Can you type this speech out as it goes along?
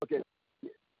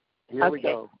Here we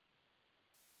go.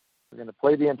 We're going to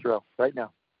play the intro right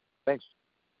now. Thanks.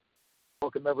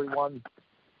 Welcome, everyone.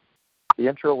 The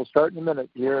intro will start in a minute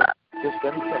here. Just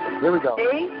any second. Here we go.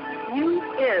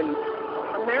 AUN,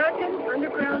 American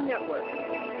Underground Network.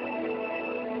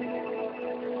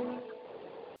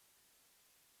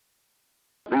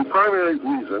 The primary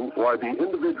reason why the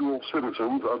individual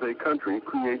citizens of a country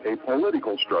create a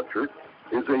political structure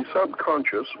is a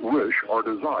subconscious wish or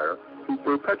desire to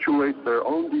perpetuate their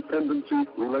own dependency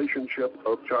relationship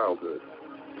of childhood.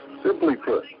 Simply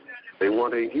put, they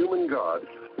want a human God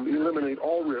to eliminate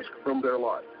all risk from their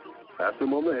life, pat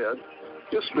them on the head,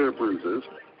 kiss their bruises,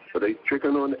 put a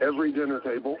chicken on every dinner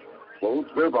table, clothe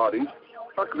their bodies,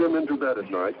 tuck them into bed at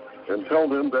night, and tell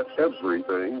them that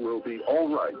everything will be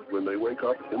all right when they wake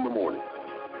up in the morning.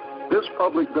 This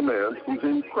public demand is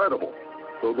incredible,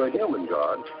 so the human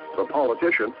God, the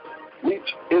politician,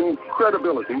 meets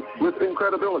incredibility with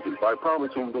incredibility by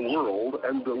promising the world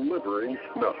and delivering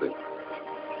nothing.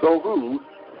 So who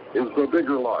is the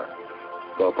bigger liar,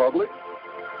 the public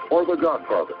or the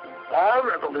Godfather? All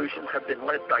revolutions have been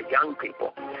led by young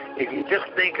people. If you just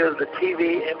think of the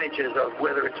TV images of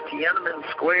whether it's Tiananmen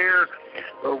Square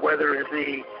or whether it's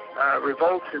the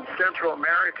revolts in Central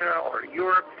America or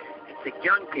Europe, it's the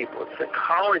young people, it's the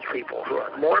college people who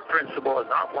are more principled and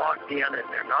not locked in and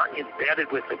they're not embedded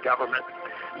with the government.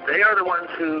 They are the ones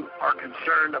who are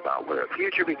concerned about the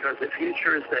future because the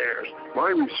future is theirs.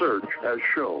 My research has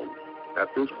shown at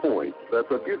this point that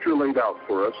the future laid out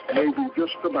for us may be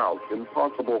just about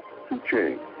impossible to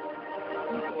change.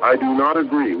 I do not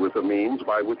agree with the means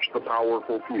by which the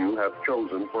powerful few have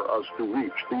chosen for us to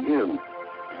reach the end.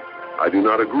 I do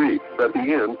not agree that the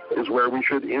end is where we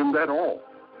should end at all.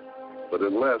 But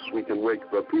unless we can wake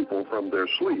the people from their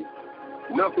sleep,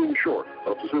 nothing short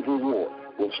of civil war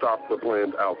will stop the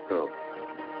planned outcome.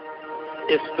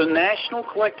 It's the National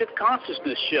Collective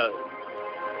Consciousness Show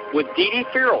with Dee Dee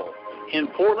Farrell in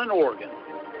Portland, Oregon,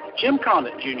 Jim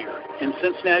Condit Jr. in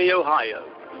Cincinnati, Ohio,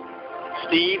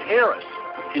 Steve Harris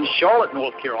in Charlotte,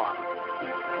 North Carolina.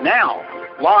 Now,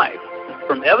 live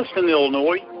from Evanston,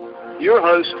 Illinois, your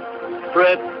host,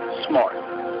 Fred Smart.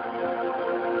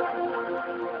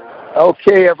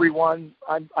 Okay, everyone.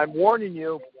 I'm warning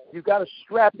you. You've got to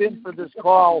strap in for this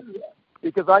call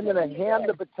because I'm going to hand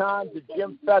the baton to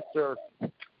Jim Fetzer,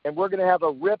 and we're going to have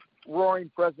a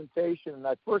rip-roaring presentation. And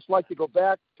I'd first like to go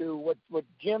back to what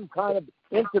Jim kind of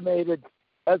intimated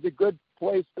as a good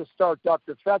place to start.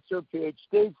 Dr. Fetzer,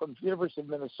 Ph.D. from the University of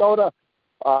Minnesota.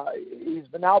 He's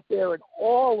been out there in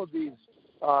all of these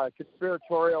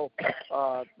conspiratorial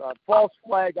false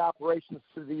flag operations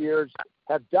through the years,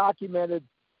 have documented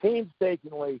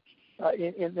painstakingly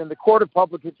in the court of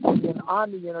public opinion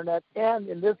on the internet, and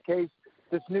in this case,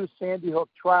 this new Sandy Hook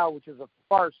trial, which is a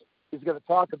farce he's going to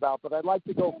talk about. But I'd like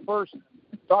to go first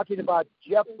talking about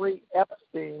Jeffrey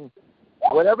Epstein.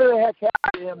 Whatever the heck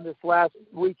happened to him this last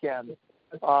weekend,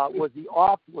 was he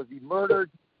off? Was he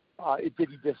murdered? Did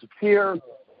he disappear?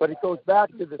 But it goes back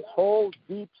to this whole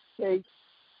deep state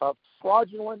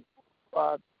fraudulent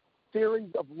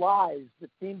series of lies that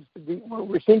seem to be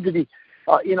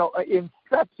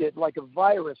infected like a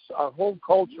virus. Our whole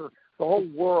culture, the whole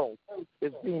world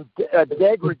is being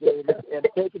degraded and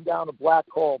taken down a black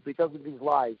hole because of these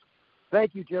lies.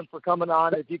 Thank you, Jim, for coming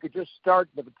on. If you could just start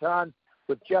the baton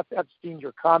with Jeff Epstein,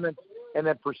 your comments, and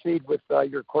then proceed with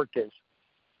your court case.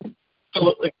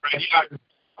 Absolutely, Frank.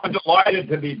 I'm delighted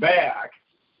to be back.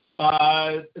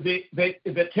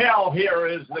 The tell here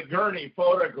is the Gurney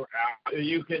photograph.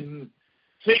 You can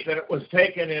see that it was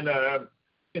taken in a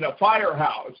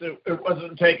firehouse. It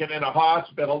wasn't taken in a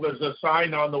hospital. There's a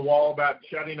sign on the wall about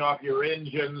shutting off your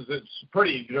engines. It's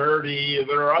pretty dirty.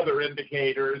 There are other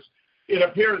indicators. It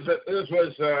appears that this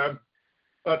was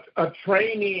a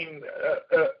training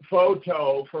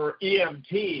photo for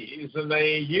EMTs, and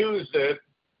they used it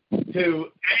to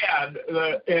add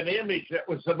an image that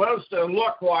was supposed to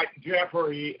look like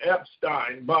Jeffrey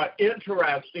Epstein. But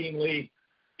interestingly,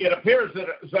 it appears that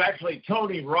it was actually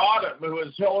Tony Rodham, who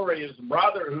is Hillary's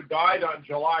brother, who died on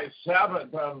July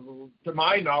 7th, to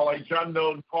my knowledge,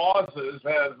 unknown causes,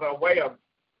 as a way of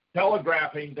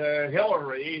telegraphing to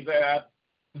Hillary that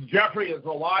Jeffrey is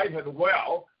alive and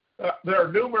well. There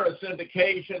are numerous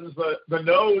indications that the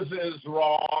nose is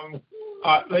wrong,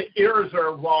 the ears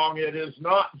are wrong. It is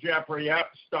not Jeffrey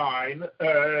Epstein,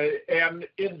 and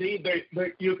indeed,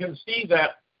 you can see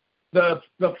that the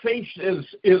face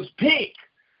is pink,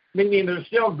 meaning there's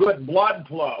still good blood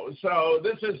flow. So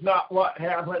this is not what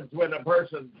happens when a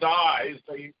person dies.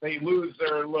 They lose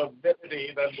their lucidity,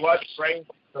 the blood drains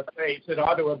the face. It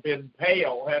ought to have been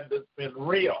pale had this been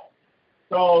real.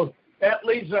 So that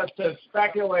leads us to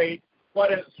speculate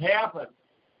what has happened.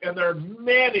 And there are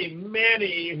many,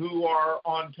 many who are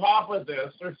on top of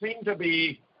this. There seem to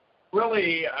be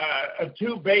really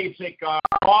two basic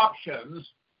options.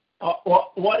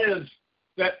 What is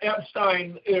that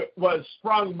Epstein was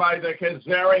sprung by the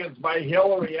Khazarians, by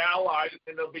Hillary allies,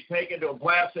 and he'll be taken to a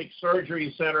plastic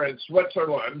surgery center in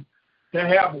Switzerland to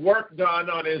have work done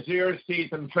on his ears,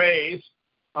 teeth, and face.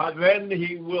 Then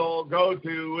he will go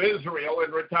to Israel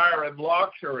and retire in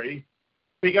luxury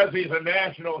because he's a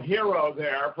national hero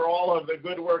there for all of the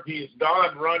good work he's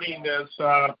done running this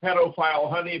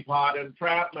pedophile honeypot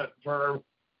entrapment for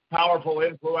powerful,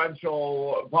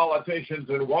 influential politicians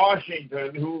in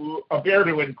Washington, who appear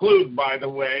to include, by the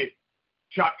way,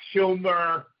 Chuck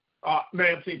Schumer,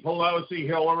 Nancy Pelosi,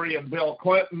 Hillary, and Bill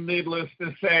Clinton, needless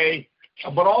to say,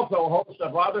 but also a host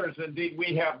of others. Indeed,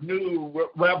 we have new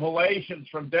revelations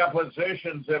from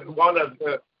depositions in one of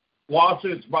the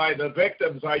lawsuits by the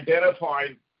victims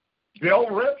identified Bill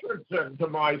Richardson, to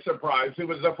my surprise, who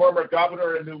was the former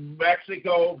governor in New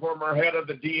Mexico, former head of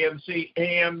the DNC,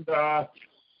 and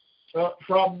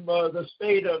from the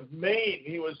state of Maine,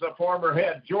 he was the former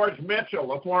head. George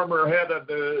Mitchell, a former head of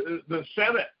the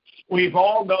Senate. We've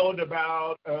all known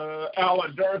about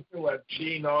Alan Dershowitz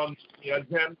being on the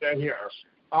agenda here.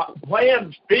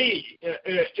 Plan B,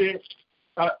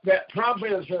 that Trump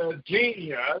is a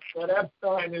genius, that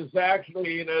Epstein is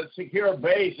actually in a secure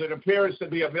base. It appears to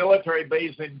be a military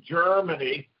base in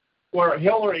Germany where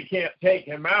Hillary can't take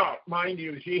him out. Mind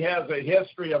you, she has a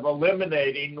history of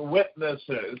eliminating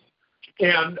witnesses.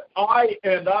 And I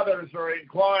and others are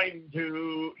inclined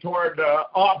toward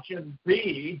option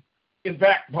B. In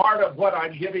fact, part of what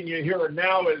I'm giving you here and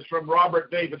now is from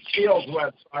Robert David Steele's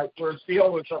website, where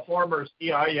Steele was a former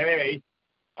CIA,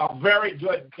 a very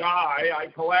good guy. I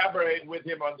collaborated with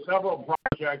him on several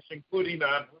projects, including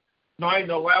a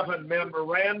 9/11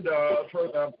 memoranda for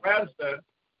the president,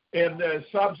 and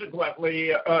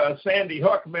subsequently Sandy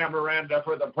Hook memoranda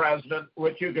for the president,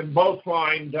 which you can both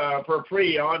find for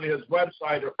free on his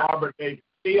website at Robert David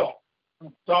Steele.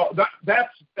 So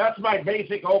that's my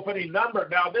basic opening number.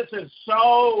 Now, this is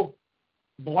so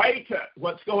blatant.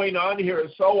 What's going on here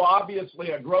is so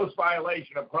obviously a gross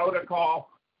violation of protocol.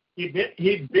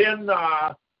 He'd been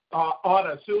on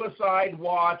a suicide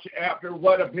watch after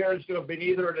what appears to have been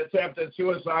either an attempt at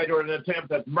suicide or an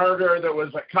attempt at murder. There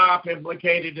was a cop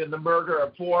implicated in the murder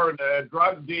of 4 in a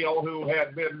drug deal who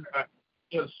had been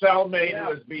his cellmate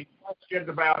who was being questioned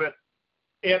about it.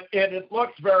 And it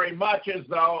looks very much as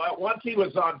though once he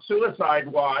was on suicide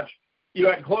watch, you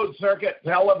had closed-circuit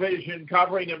television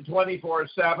covering him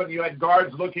 24/7. You had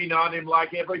guards looking on him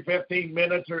like every 15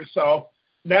 minutes or so.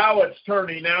 Now it's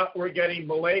turning out we're getting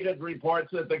belated reports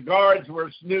that the guards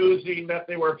were snoozing, that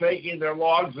they were faking their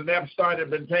logs, and Epstein had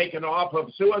been taken off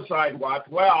of suicide watch.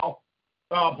 Well,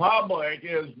 the public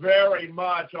is very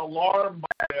much alarmed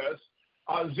by this.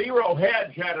 Zero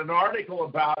Hedge had an article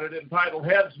about it entitled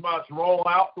 "Heads Must Roll,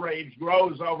 Outrage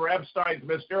Grows Over Epstein's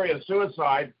Mysterious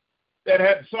Suicide" that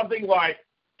had something like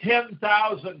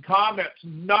 10,000 comments,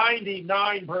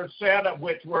 99% of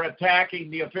which were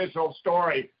attacking the official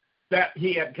story that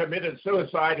he had committed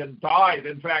suicide and died.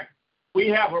 In fact, we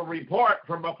have a report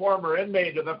from a former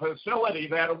inmate of the facility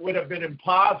that it would have been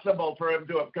impossible for him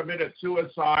to have committed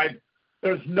suicide.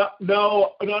 There's none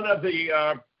of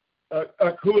the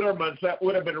accoutrements that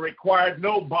would have been required,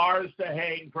 no bars to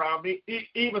hang from.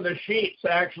 Even the sheets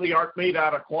actually aren't made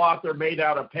out of cloth, they're made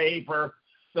out of paper.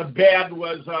 The bed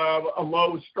was a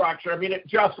low structure. I mean, it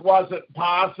just wasn't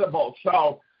possible.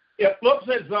 So it looks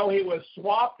as though he was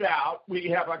swapped out. We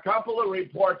have a couple of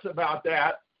reports about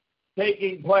that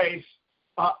taking place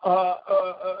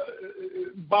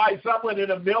by someone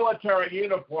in a military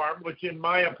uniform, which in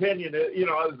my opinion,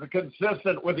 is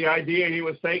consistent with the idea he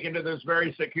was taken to this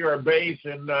very secure base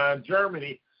in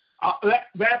Germany.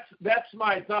 That's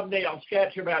my thumbnail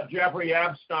sketch about Jeffrey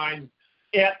Epstein.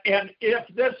 And if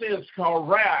this is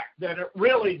correct, then it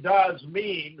really does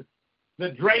mean the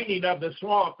draining of the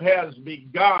swamp has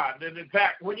begun. And in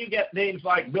fact, when you get names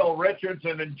like Bill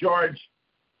Richardson and George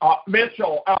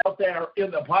Mitchell out there in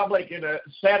the public in a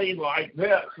setting like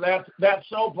this, that's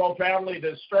so profoundly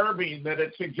disturbing that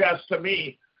it suggests to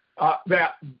me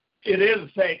that it is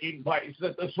taking place,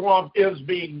 that the swamp is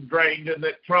being drained, and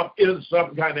that Trump is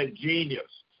some kind of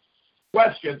genius.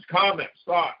 Questions, comments,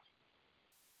 thoughts?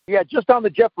 Yeah, just on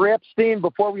the Jeffrey Epstein,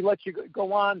 before we let you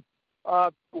go on,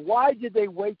 why did they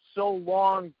wait so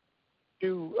long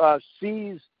to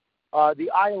seize the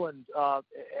island?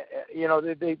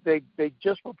 They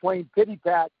just were playing pity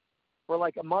pat for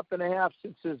like a month and a half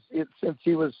since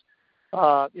he was,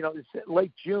 it's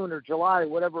late June or July,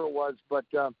 whatever it was. But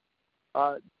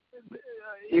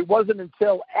it wasn't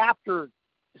until after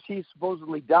she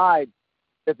supposedly died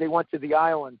that they went to the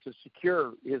island to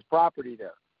secure his property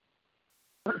there.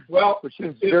 Well, which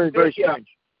seems very, very strange.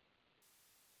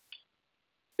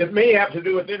 It may have to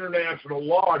do with international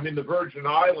law. I mean, the Virgin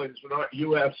Islands are not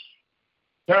U.S.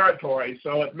 territory,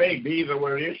 so it may be there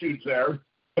were issues there.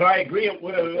 But I agree it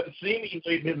would have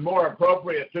seemingly been more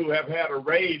appropriate to have had a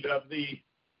raid of the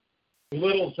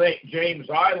Little St. James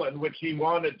Island, which he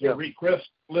wanted to rechristen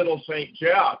Little St.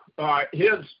 Jeff.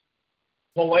 His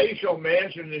palatial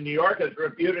mansion in New York is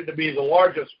reputed to be the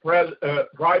largest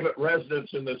private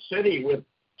residence in the city with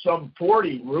some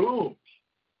 40 rooms.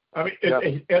 I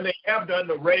mean, and they have done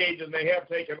the raid, and they have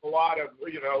taken a lot of,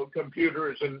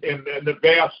 computers and the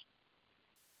vast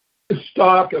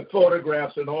stock of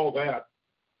photographs and all that.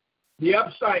 The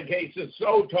Epstein case is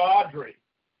so tawdry.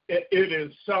 It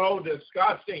is so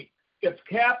disgusting. It's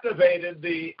captivated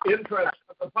the interest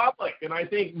of the public, and I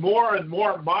think more and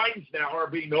more minds now are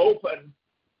being opened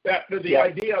to the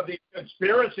idea of these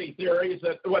conspiracy theories,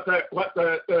 that what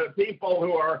the people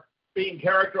who are being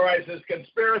characterized as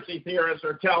conspiracy theorists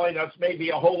are telling us may be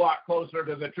a whole lot closer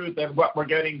to the truth than what we're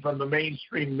getting from the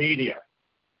mainstream media.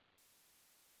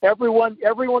 Everyone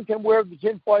can wear the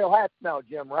tinfoil hats now,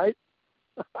 Jim, right?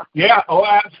 Yeah,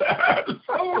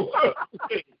 absolutely.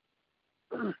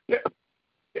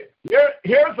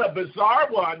 Here's a bizarre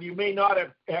one you may not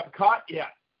have caught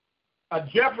yet.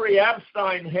 Jeffrey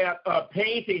Epstein had a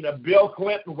painting of Bill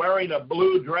Clinton wearing a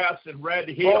blue dress and red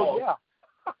heels,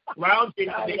 lounging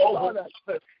in the Oval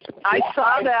Office. I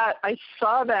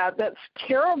saw that. That's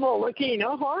terrible looking.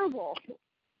 Oh, horrible.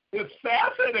 It's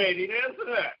fascinating, isn't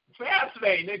it?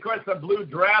 Fascinating. Of course, the blue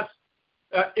dress,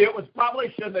 it was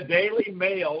published in the Daily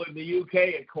Mail in the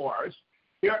UK, of course.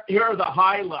 Here are the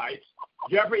highlights.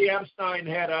 Jeffrey Epstein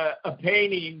had a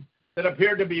painting that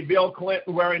appeared to be Bill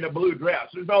Clinton wearing a blue dress.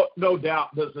 There's no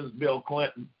doubt this is Bill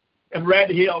Clinton. And red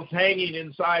heels hanging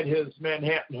inside his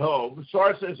Manhattan home.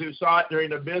 Sources who saw it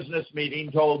during a business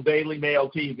meeting told Daily Mail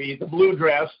TV the blue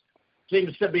dress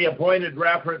seems to be a pointed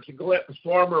reference to Clinton's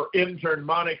former intern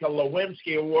Monica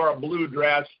Lewinsky, who wore a blue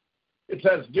dress. It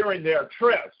says during their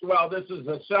tryst. Well, this is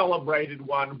a celebrated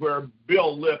one where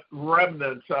Bill left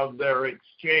remnants of their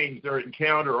exchange, their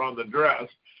encounter on the dress.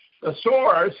 The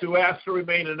source, who asked to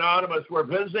remain anonymous, were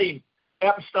visiting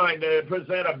Epstein to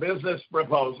present a business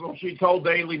proposal. She told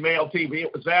Daily Mail TV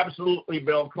it was absolutely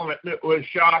Bill Clinton. It was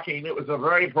shocking. It was a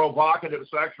very provocative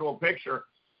sexual picture.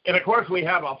 And, of course, we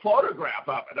have a photograph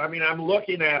of it. I mean, I'm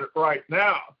looking at it right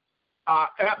now.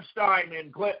 Epstein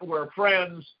and Clinton were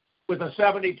friends with a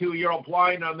 72-year-old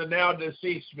flying on the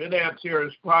now-deceased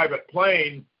financier's private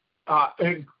plane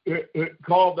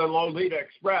called the Lolita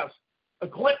Express.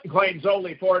 Clinton claims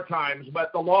only 4 times,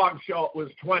 but the logs show it was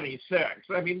 26.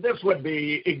 I mean, this would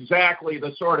be exactly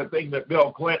the sort of thing that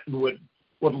Bill Clinton would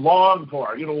long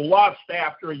for, lust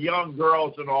after young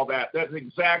girls and all that. That's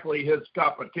exactly his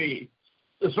cup of tea.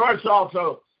 The source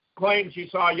also claims she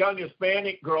saw a young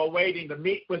Hispanic girl waiting to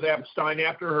meet with Epstein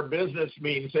after her business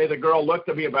meeting. Say the girl looked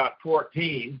to be about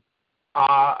 14.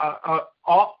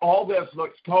 All this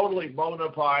looks totally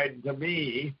bona fide to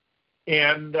me.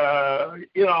 And,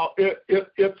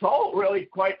 it's all really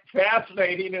quite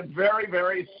fascinating and very,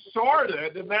 very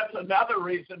sordid. And that's another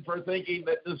reason for thinking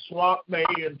that the swamp may,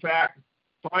 in fact,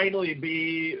 finally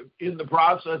be in the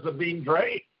process of being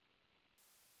drained.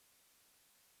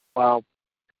 Wow.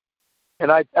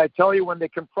 And I tell you, when they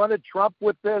confronted Trump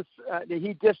with this,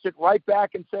 he dished it right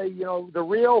back and say, the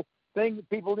real thing that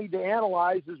people need to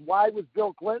analyze is why was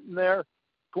Bill Clinton there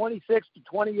 26 to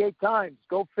 28 times?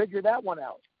 Go figure that one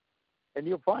out. And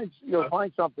you'll find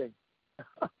something.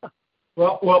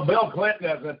 Well, Bill Clinton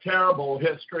has a terrible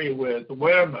history with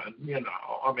women.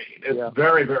 I mean, it's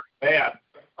very, very bad.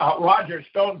 Roger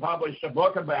Stone published a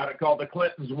book about it called The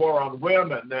Clintons' War on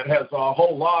Women that has a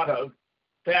whole lot of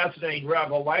fascinating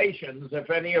revelations.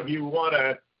 If any of you want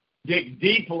to dig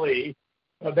deeply,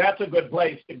 that's a good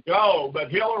place to go. But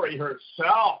Hillary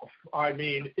herself, I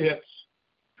mean, it's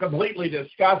completely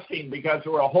disgusting because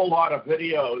there were a whole lot of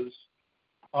videos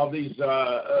of these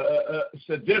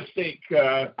sadistic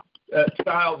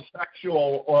styled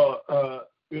sexual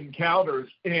encounters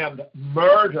and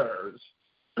murders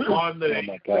on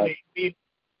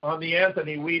the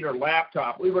Anthony Weiner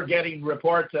laptop. We were getting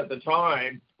reports at the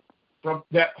time from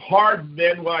that hardened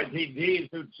NYPDs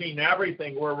who'd seen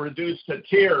everything were reduced to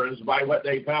tears by what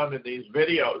they found in these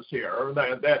videos here.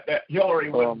 That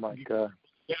Hillary wouldn't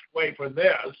get away from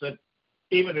this. That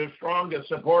even his strongest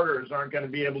supporters aren't going to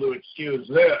be able to excuse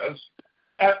this.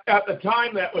 At the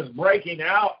time that was breaking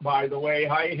out, by the way,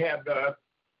 I had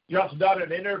just done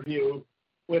an interview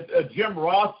with Jim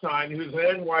Rothstein, who's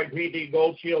an NYPD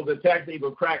Gold Shield detective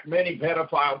who cracked many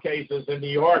pedophile cases in New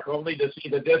York, only to see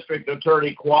the district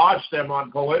attorney quash them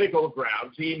on political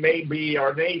grounds. He may be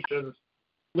our nation's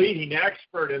leading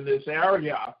expert in this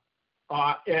area.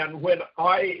 And when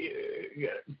I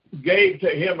gave to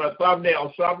him a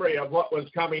thumbnail summary of what was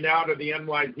coming out of the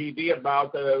NYPD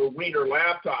about the Wiener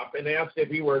laptop and asked if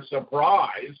he were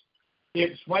surprised, he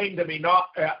explained to me not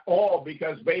at all,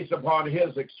 because based upon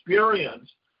his experience,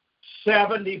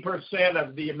 70%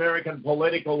 of the American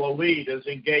political elite is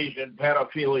engaged in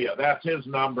pedophilia. That's his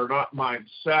number, not mine.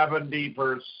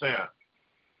 70%.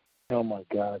 Oh, my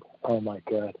God. Oh, my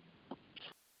God.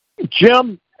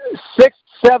 Jim, 6,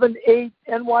 7, 8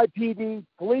 NYPD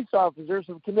police officers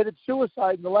have committed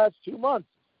suicide in the last 2 months.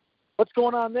 What's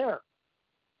going on there?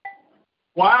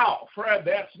 Wow, Fred,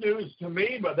 that's news to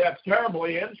me, but that's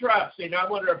terribly interesting. I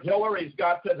wonder if Hillary's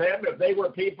got to them, if they were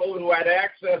people who had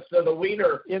access to the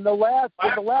Wiener. In the last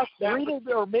 3 to,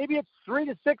 or maybe it's 3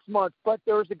 to 6 months, but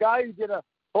there was a guy who did a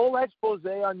whole expose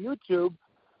on YouTube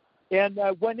and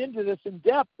went into this in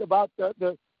depth about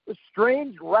the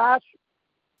strange rash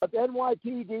of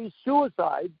NYPD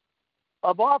suicides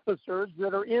of officers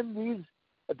that are in these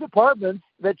departments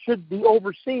that should be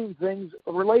overseeing things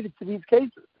related to these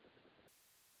cases.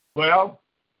 Well,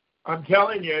 I'm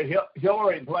telling you,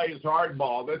 Hillary plays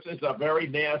hardball. This is a very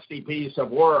nasty piece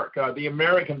of work. The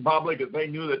American public, if they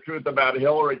knew the truth about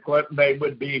Hillary Clinton, they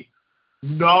would be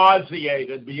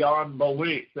nauseated beyond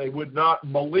belief. They would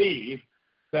not believe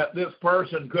that this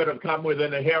person could have come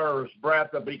within a hair's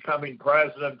breadth of becoming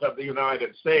president of the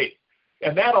United States.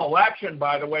 And that election,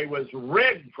 by the way, was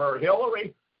rigged for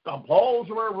Hillary. The polls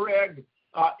were rigged.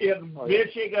 In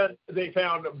Michigan, they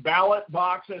found ballot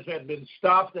boxes had been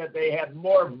stuffed, that they had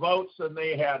more votes than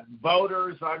they had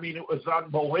voters. I mean, it was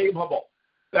unbelievable.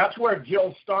 That's where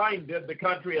Jill Stein did the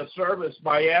country a service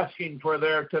by asking for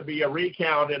there to be a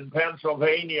recount in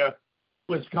Pennsylvania,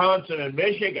 Wisconsin, and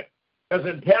Michigan. Because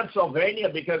in Pennsylvania,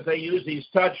 because they use these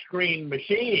touchscreen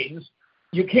machines,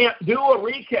 you can't do a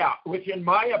recount, which in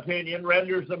my opinion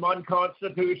renders them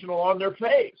unconstitutional on their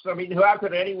face. I mean, how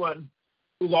could anyone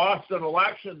who lost an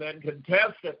election then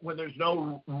contest it when there's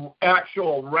no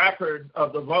actual record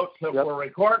of the votes that were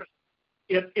recorded?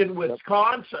 In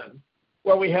Wisconsin,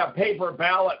 where we have paper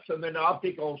ballots and then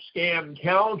optical scan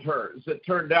counters, it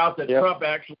turned out that Trump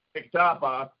actually picked up,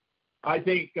 I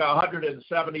think,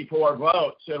 174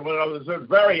 votes. And when it was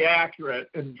very accurate,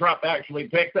 and Trump actually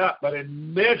picked up. But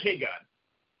in Michigan,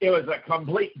 it was a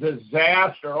complete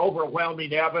disaster,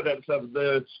 overwhelming evidence of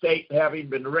the state having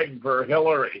been rigged for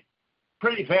Hillary.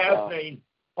 Pretty fascinating,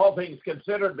 all things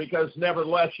considered, because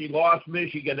nevertheless she lost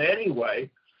Michigan anyway.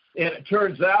 And it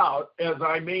turns out, as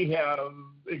I may have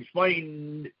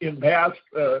explained in past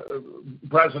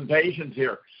presentations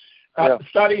here,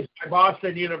 studies by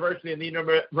Boston University and the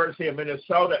University of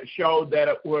Minnesota showed that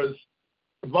it was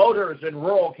voters in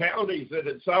rural counties that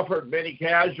had suffered many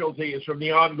casualties from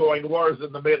the ongoing wars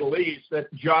in the Middle East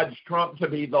that judged Trump to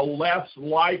be the less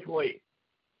likely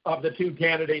of the two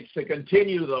candidates to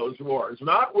continue those wars.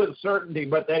 Not with certainty,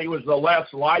 but that he was the less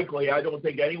likely. I don't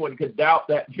think anyone could doubt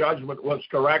that judgment was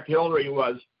correct. Hillary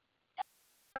was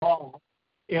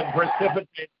in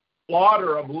precipitated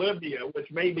slaughter of Libya,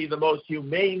 which may be the most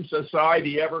humane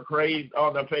society ever created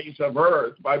on the face of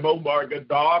earth, by Muammar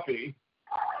Gaddafi.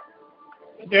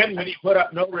 And then when he put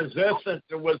up no resistance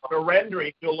and was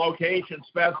surrendering to a location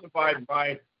specified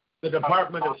by the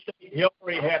Department of State,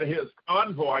 Hillary had his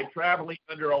convoy traveling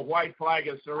under a white flag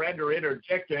of surrender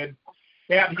interdicted,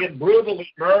 had him brutally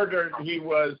murdered. He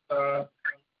was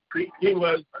raped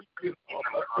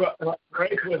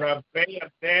with a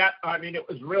bayonet. I mean, it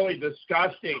was really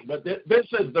disgusting. But this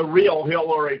is the real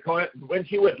Hillary Clinton. When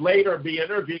she would later be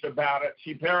interviewed about it,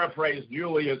 she paraphrased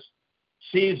Julius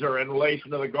Caesar in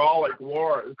relation to the Gallic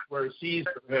Wars, where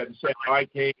Caesar had said, "I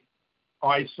came,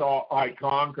 I saw, I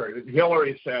conquered." And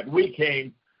Hillary said, "We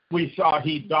came, we saw,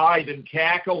 he died," and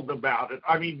cackled about it.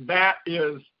 I mean, that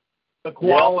is the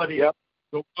quality of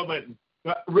the woman,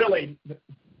 really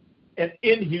an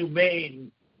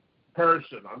inhumane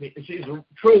person. I mean, she's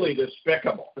truly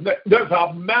despicable. And there's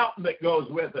a mountain that goes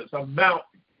with us, a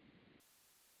mountain.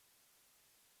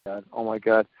 God, oh, my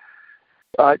God.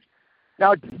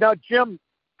 Now, Jim,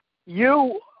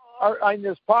 you are in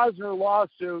this Posner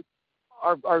lawsuit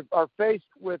are faced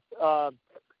with $1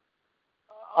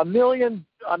 million.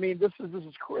 I mean, this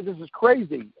is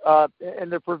crazy,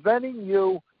 and they're preventing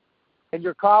you and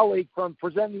your colleague from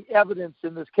presenting evidence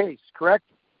in this case. Correct?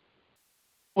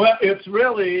 Well, it's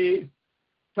really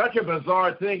such a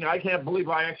bizarre thing. I can't believe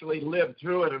I actually lived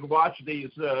through it and watched these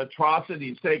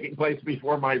atrocities taking place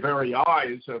before my very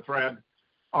eyes, Fred.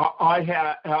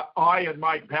 I and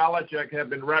Mike Palachuk have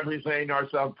been representing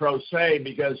ourselves pro se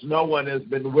because no one has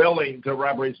been willing to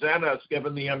represent us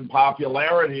given the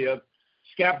unpopularity of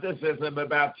skepticism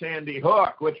about Sandy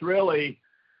Hook, which really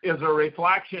is a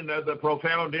reflection of the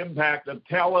profound impact of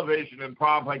television and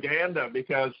propaganda,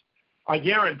 because I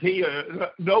guarantee you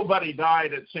nobody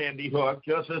died at Sandy Hook,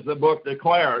 just as the book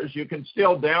declares. You can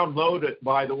still download it,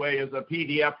 by the way, as a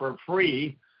PDF for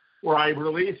free, where I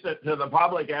released it to the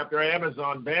public after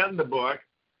Amazon banned the book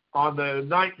on the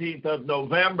 19th of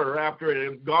November, after it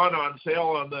had gone on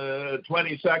sale on the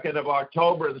 22nd of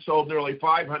October and sold nearly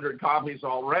 500 copies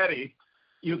already.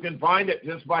 You can find it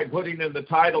just by putting in the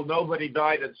title, Nobody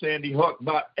Died at Sandy Hook,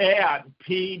 but add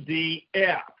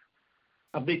PDF.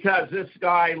 Because this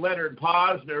guy, Leonard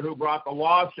Posner, who brought the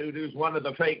lawsuit, who's one of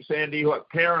the fake Sandy Hook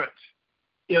parents,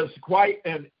 is quite,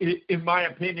 in my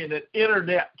opinion, an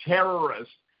internet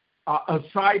terrorist, a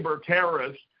cyber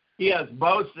terrorist. He has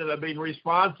boasted of being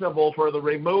responsible for the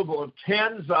removal of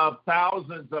tens of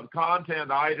thousands of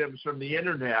content items from the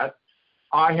internet.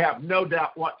 I have no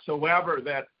doubt whatsoever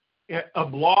that a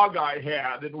blog I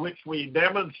had in which we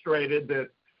demonstrated that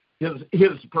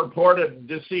his purported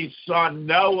deceased son,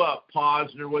 Noah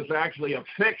Posner, was actually a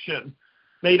fiction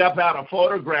made up out of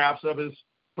photographs of his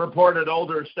purported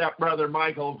older stepbrother,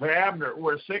 Michael Vabner,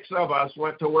 where 6 of us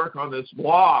went to work on this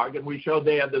blog, and we showed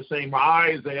they had the same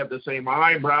eyes, they had the same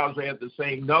eyebrows, they had the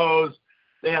same nose,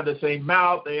 they had the same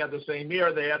mouth, they had the same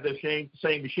ear, they had the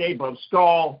same shape of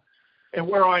skull, and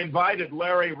where I invited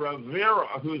Larry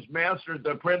Rivera, who's mastered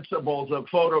the principles of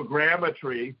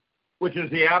photogrammetry, which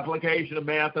is the application of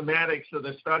mathematics to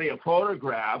the study of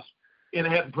photographs, and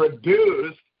had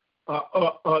produced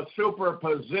a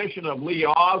superposition of Lee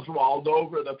Oswald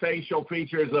over the facial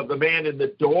features of the man in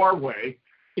the doorway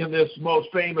in this most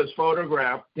famous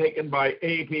photograph taken by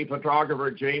AP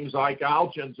photographer James Ike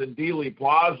Alchins in Dealey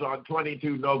Plaza on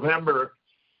 22 November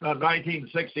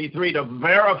 1963 to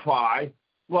verify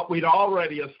what we'd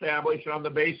already established on the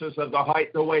basis of the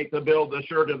height, the weight, the build, the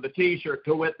shirt, and the T-shirt,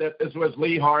 to wit that this was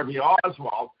Lee Harvey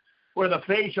Oswald, where the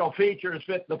facial features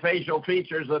fit the facial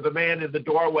features of the man in the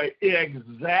doorway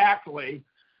exactly,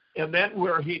 and then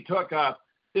where he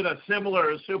did a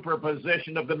similar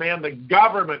superposition of the man the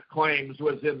government claims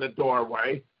was in the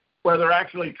doorway, where they're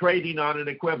actually trading on an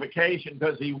equivocation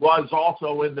because he was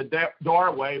also in the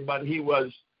doorway, but he was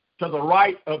to the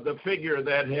right of the figure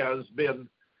that has been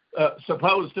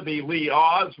supposed to be Lee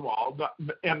Oswald,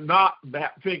 and not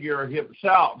that figure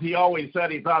himself. He always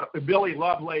said he thought, Billy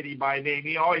Lovelady by name,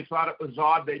 he always thought it was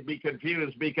odd they'd be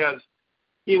confused because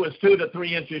he was 2 to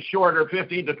 3 inches shorter,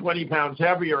 15 to 20 pounds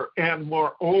heavier, and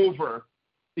moreover,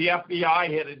 the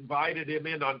FBI had invited him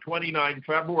in on 29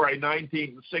 February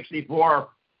 1964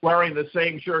 wearing the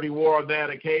same shirt he wore on that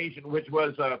occasion, which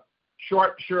was a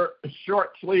short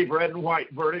sleeve red and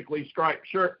white vertically striped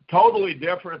shirt, totally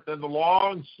different than the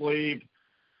long sleeve,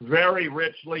 very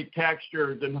richly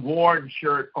textured and worn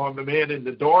shirt on the man in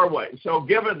the doorway. So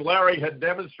given Larry had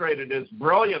demonstrated his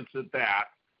brilliance at that,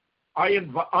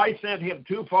 I sent him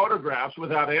 2 photographs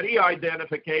without any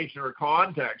identification or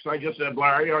context. I just said,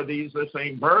 Larry, are these the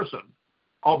same person?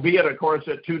 Albeit, of course,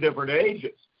 at 2 different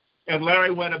ages. And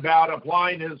Larry went about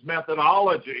applying his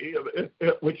methodology,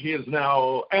 which he is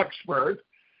now expert,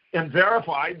 and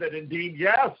verified that indeed,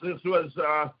 yes, this was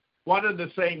one and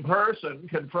the same person,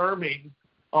 confirming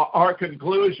our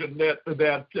conclusion that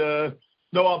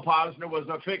Noah Posner was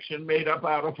a fiction made up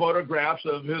out of photographs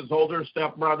of his older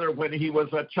stepbrother when he was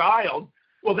a child.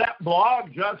 Well, that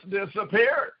blog just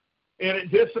disappeared. And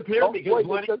it disappeared because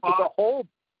the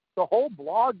whole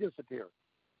blog disappeared.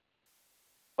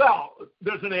 Well,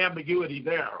 there's an ambiguity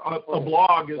there. A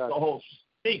blog is the whole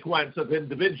sequence of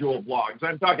individual blogs.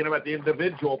 I'm talking about the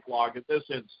individual blog in this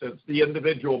instance, the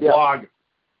individual blog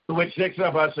to which 6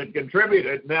 of us had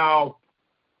contributed. Now,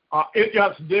 it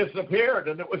just disappeared,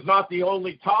 and it was not the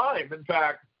only time. In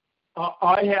fact,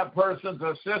 I have persons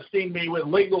assisting me with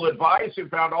legal advice who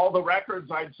found all the records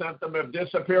I'd sent them have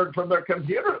disappeared from their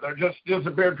computer. They're just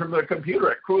disappeared from their computer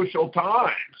at crucial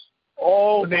times.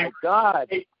 Oh, my God.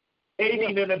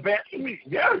 Aiding and abetting me.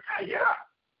 Yeah.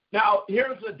 Now,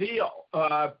 here's the deal.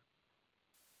 The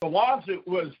lawsuit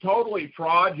was totally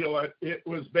fraudulent. It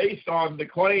was based on the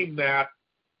claim that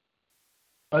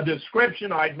a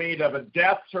description I'd made of a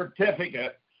death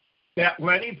certificate that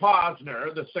Lenny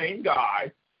Posner, the same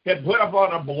guy, had put up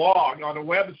on a blog, on a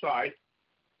website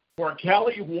for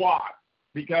Kelly Watt,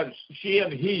 because she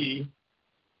and he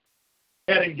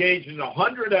had engaged in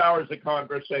 100 hours of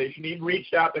conversation. He'd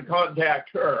reached out to contact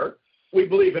her. We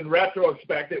believe in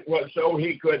retrospect it was so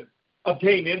he could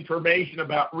obtain information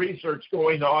about research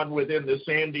going on within the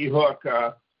Sandy Hook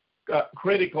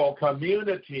critical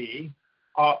community,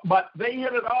 but they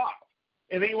hit it off.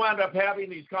 And they wound up having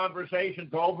these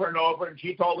conversations over and over, and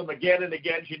she told him again and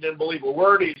again she didn't believe a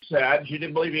word he said. She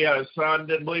didn't believe he had a son,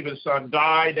 didn't believe his son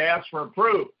died, asked for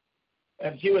proof.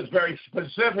 And she was very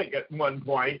specific at one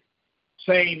point,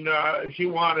 saying she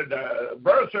wanted a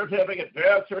birth certificate,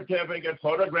 death certificate,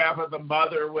 photograph of the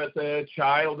mother with a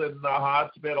child in the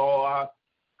hospital,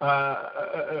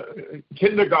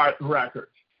 kindergarten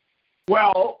records.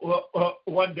 Well,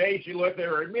 one day she looked at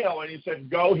her email and he said,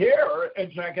 go here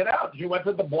and check it out. She went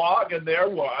to the blog and there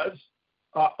was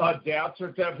a death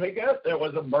certificate, there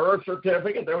was a birth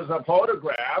certificate, there was a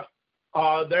photograph,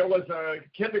 there was a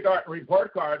kindergarten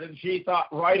report card, and she thought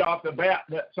right off the bat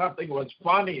that something was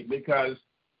funny because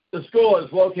the school is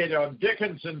located on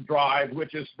Dickinson Drive,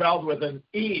 which is spelled with an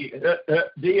E,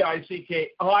 Dickinson,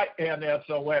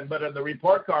 but in the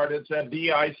report card it said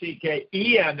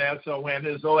Dickenson,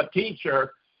 as though a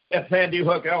teacher at Sandy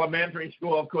Hook Elementary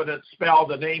School couldn't spell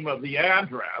the name of the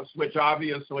address, which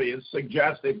obviously is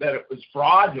suggestive that it was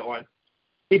fraudulent.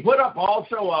 He put up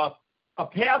also a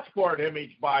passport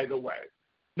image, by the way.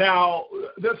 Now,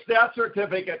 this death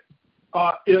certificate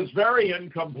is very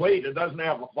incomplete. It doesn't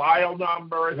have a file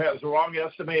number. It has the wrong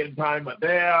estimated time of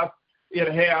death. It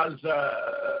has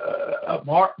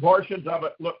portions of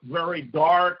it look very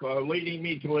dark, leading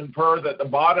me to infer that the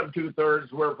bottom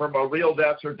two-thirds were from a real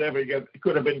death certificate. It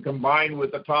could have been combined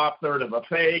with the top third of a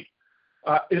fake.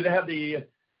 It had the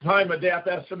time of death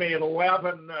estimated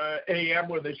 11 a.m.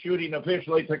 when the shooting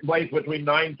officially took place between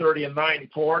 9:30 and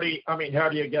 9:40. I mean, how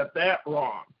do you get that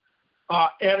wrong?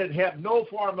 And it had no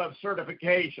form of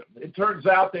certification. It turns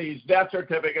out these death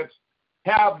certificates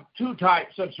have two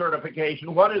types of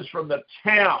certification. One is from the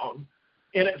town,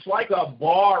 and it's like a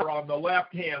bar on the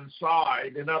left-hand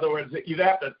side. In other words, you'd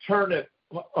have to turn it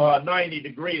 90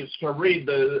 degrees to read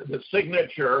the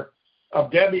signature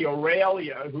of Debbie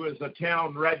Aurelia, who is the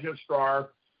town registrar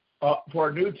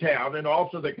for Newtown and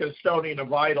also the custodian of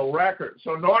vital records.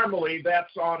 So normally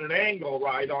that's on an angle,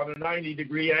 right, on a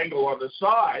 90-degree angle on the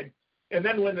side. And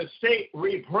then when the state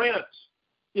reprints,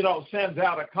 sends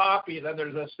out a copy, then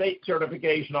there's a state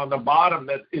certification on the bottom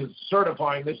that is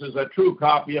certifying this is a true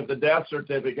copy of the death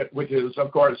certificate, which is,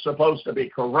 of course, supposed to be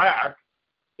correct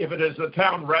if it is a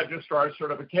town registrar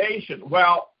certification.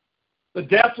 Well, the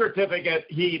death certificate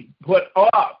he put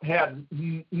up had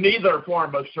neither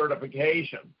form of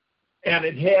certification, and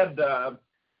it had the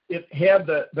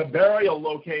burial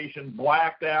location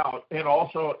blacked out, and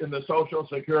also in the Social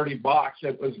Security box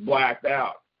it was blacked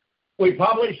out. We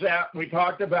published that. We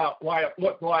talked about why it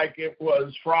looked like it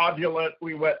was fraudulent.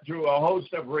 We went through a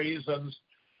host of reasons,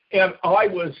 and I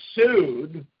was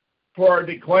sued for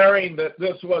declaring that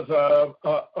this was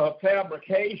a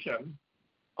fabrication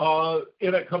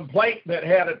in a complaint that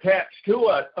had attached to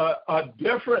it a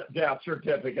different death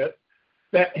certificate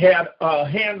that had a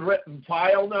handwritten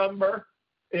file number.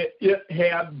 It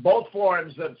had both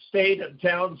forms of state and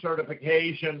town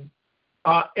certification,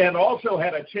 and also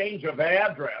had a change of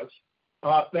address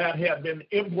that had been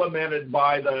implemented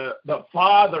by the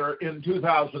father in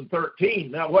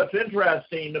 2013. Now, what's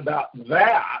interesting about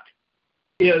that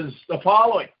is the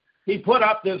following. He put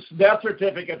up this death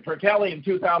certificate for Kelly in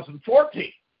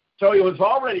 2014. So he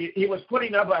was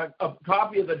putting up a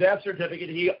copy of the death certificate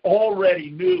he already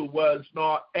knew was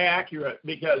not accurate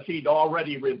because he'd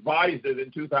already revised it in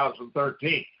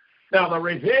 2013. Now, the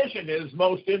revision is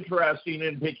most interesting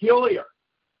and peculiar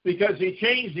because he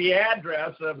changed the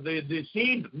address of the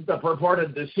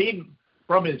purported decedent,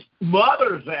 from his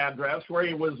mother's address, where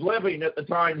he was living at the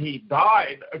time he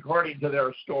died, according to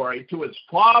their story, to his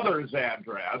father's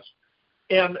address.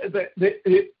 And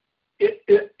it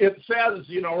says,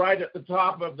 right at the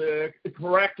top of the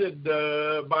corrected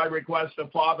by request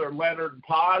of Father Leonard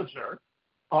Posner.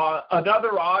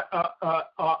 Another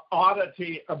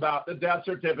oddity about the death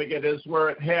certificate is where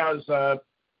it has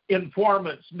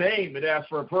informant's name. It asks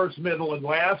for a first, middle, and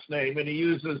last name, and he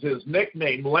uses his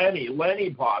nickname, Lenny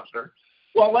Posner.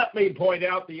 Well, let me point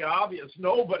out the obvious.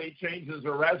 Nobody changes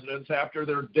a residence after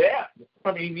they're dead.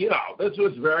 I mean, this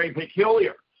was very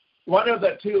peculiar. One of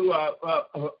the two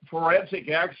forensic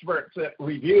experts that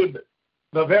reviewed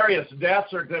the various death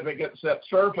certificates that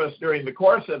surfaced during the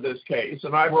course of this case,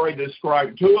 and I've already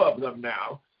described two of them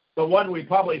now. The one we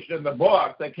published in the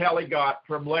book that Kelly got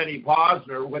from Lenny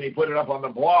Posner when he put it up on the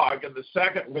blog, and the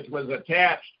second, which was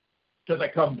attached to the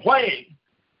complaint,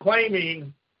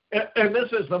 claiming, and this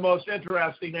is the most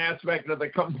interesting aspect of the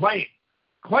complaint,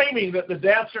 claiming that the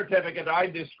death certificate I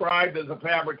described as a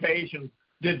fabrication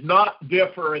did not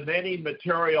differ in any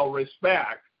material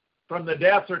respect from the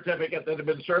death certificate that had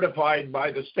been certified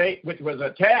by the state, which was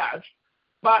attached.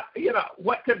 But,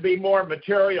 what could be more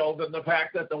material than the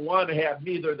fact that the one had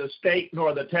neither the state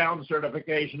nor the town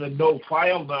certification and no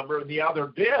file number, and the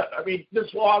other did? I mean,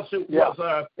 this lawsuit was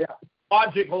a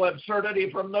logical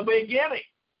absurdity from the beginning.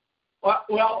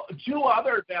 Well, two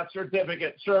other death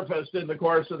certificates surfaced in the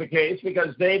course of the case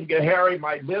because Dave Gahary,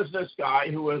 my business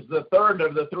guy, who was the third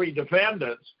of the three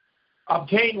defendants,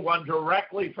 obtained one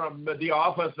directly from the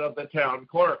office of the town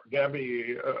clerk,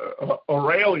 Debbie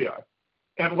Aurelia.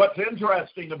 And what's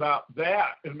interesting about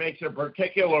that, and makes it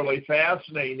particularly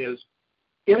fascinating, is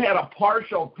it had a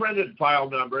partial printed file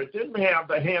number. It didn't have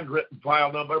the handwritten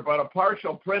file number, but a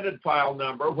partial printed file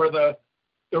number where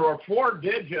there were 4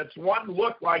 digits. One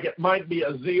looked like it might be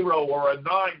a 0 or a 9,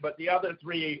 but the other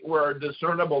 3 were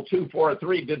discernible. 2, 4,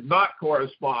 3 did not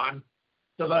correspond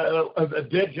to the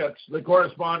digits, the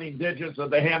corresponding digits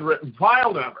of the handwritten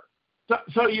file number.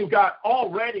 So you've got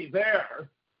already there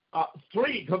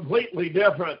 3 completely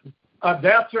different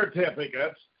death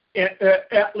certificates,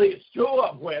 at least 2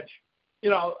 of which,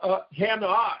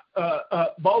 cannot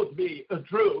both be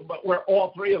true, but where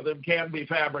all 3 of them can be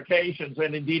fabrications.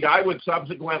 And indeed, I would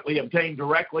subsequently obtain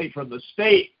directly from the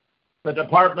state, the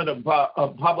Department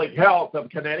of Public Health of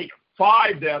Connecticut,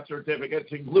 5 death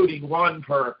certificates, including one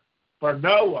for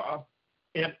NOAA,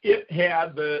 and it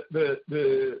had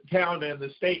the town and the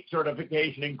state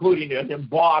certification, including an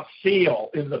embossed seal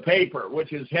in the paper,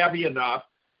 which is heavy enough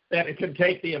that it can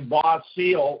take the embossed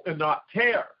seal and not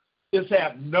tear. This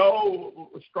had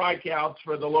no strikeouts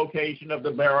for the location of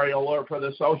the burial or for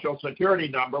the Social Security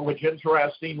number, which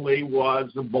interestingly was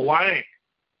blank.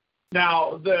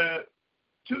 Now, the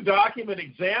 2 document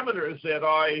examiners that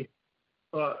I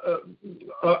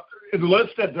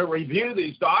enlisted to review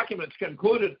these documents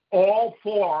concluded all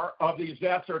 4 of these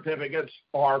death certificates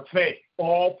are fake.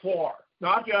 All 4.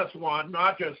 Not just 1,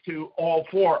 not just 2, all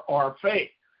 4 are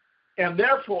fake. And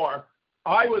therefore,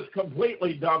 I was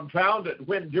completely dumbfounded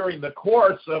when, during the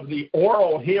course of the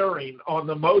oral hearing on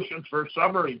the motions for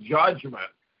summary judgment,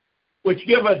 which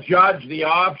give a judge the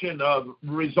option of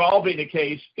resolving a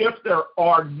case if there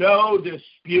are no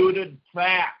disputed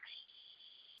facts,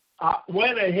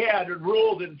 went ahead and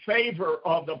ruled in favor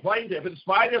of the plaintiff, in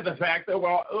spite of the fact that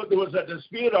there was a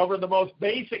dispute over the most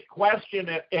basic question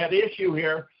at issue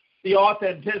here, the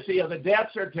authenticity of the death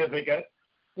certificate,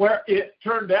 where it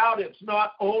turned out it's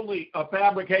not only a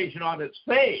fabrication on its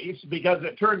face, because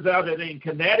it turns out that in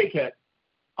Connecticut,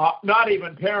 not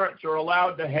even parents are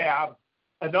allowed to have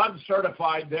an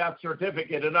uncertified death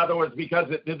certificate. In other words, because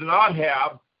it did not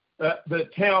have the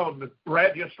town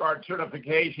registrar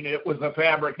certification, it was a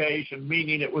fabrication,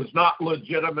 meaning it was not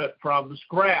legitimate from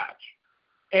scratch.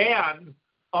 And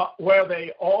where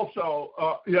they also,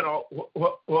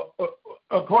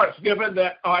 of course, given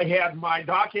that I had my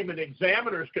document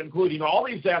examiners concluding all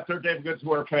these death certificates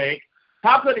were fake,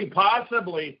 how could he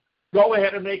possibly go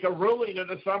ahead and make a ruling in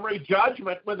a summary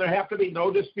judgment when there have to be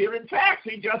no disputed facts?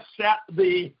 He just set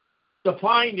the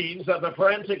findings of the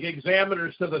forensic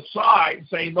examiners to the side,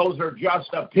 saying those are just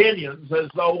opinions, as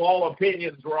though all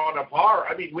opinions were on a par.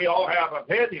 I mean, we all have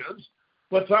opinions,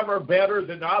 but some are better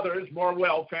than others, more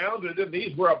well-founded, and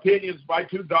these were opinions by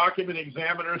 2 document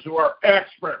examiners who are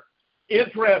experts.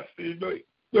 Interestingly,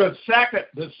 the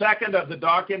second of the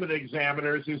document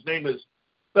examiners, his name is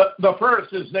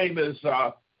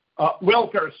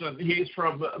Wilkerson. He's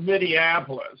from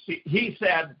Minneapolis. He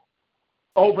said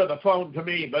over the phone to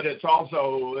me, but it's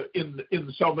also in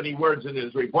so many words in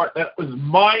his report, that it was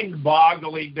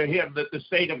mind-boggling to him that the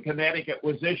state of Connecticut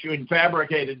was issuing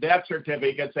fabricated death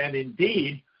certificates, and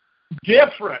indeed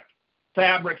different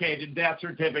fabricated death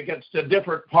certificates to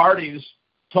different parties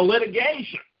to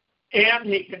litigation. And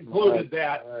he concluded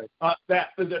that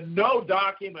no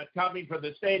document coming from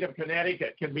the state of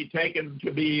Connecticut can be taken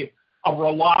to be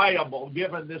reliable,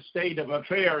 given this state of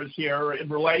affairs here in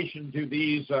relation to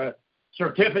these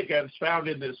certificates found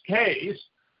in this case,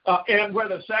 and where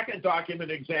the second document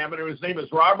examiner, his name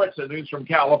is Robertson, who's from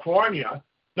California,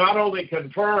 not only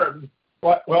confirmed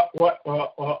what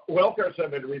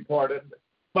Wilkerson had reported,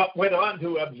 but went on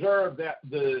to observe that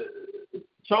the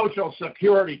Social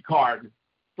Security card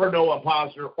for Noah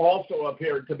Posner also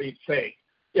appeared to be fake.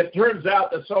 It turns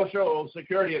out the Social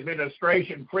Security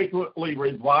Administration frequently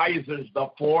revises the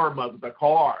form of the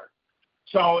card.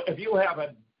 So if you have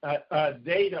a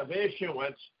date of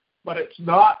issuance, but it's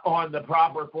not on the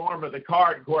proper form of the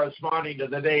card corresponding to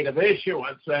the date of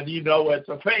issuance, then you know it's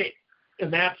a fake.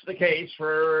 And that's the case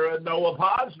for Noah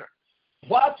Posner.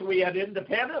 Plus, we had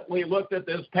independently looked at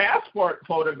this passport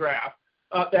photograph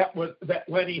that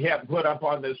Lenny had put up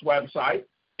on this website,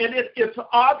 and it's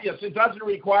obvious. It doesn't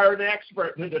require an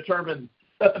expert to determine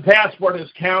that the passport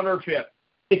is counterfeit.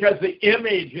 because the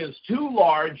image is too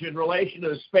large in relation to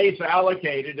the space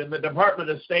allocated, and the Department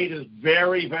of State is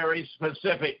very, very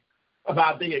specific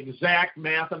about the exact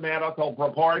mathematical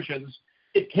proportions.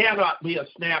 It cannot be a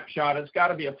snapshot. It's got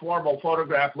to be a formal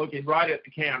photograph looking right at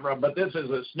the camera, but this is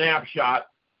a snapshot,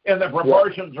 and the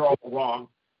proportions are all wrong.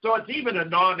 So it's even a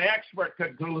non-expert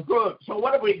could conclude. So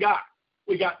what have we got?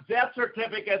 We got death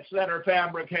certificates that are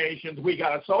fabrications. We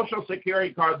got a Social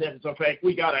Security card that's a fake.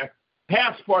 We got a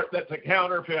passport that's a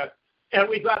counterfeit. And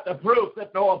we got the proof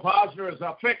that Noah Posner is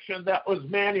a fiction that was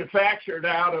manufactured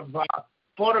out of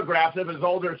photographs of his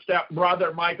older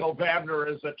stepbrother, Michael Vabner,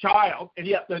 as a child. And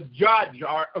yet the judge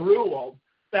ruled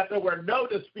that there were no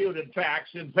disputed facts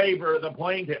in favor of the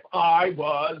plaintiff. I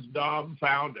was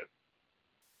dumbfounded.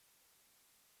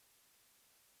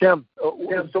 Jim,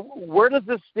 so where does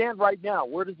this stand right now?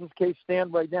 Where does this case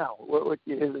stand right now? Well,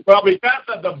 because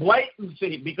of the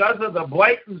blatancy,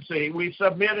 we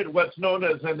submitted what's known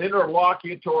as an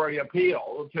interlocutory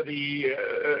appeal to the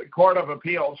Court of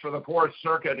Appeals for the Fourth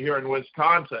Circuit here in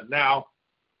Wisconsin. Now,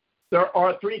 there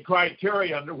are three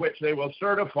criteria under which they will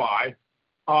certify,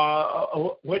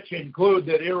 which include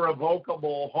that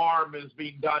irrevocable harm is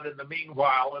being done in the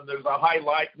meanwhile, and there's a high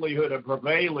likelihood of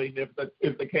prevailing if the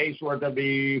case were to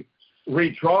be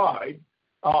retried,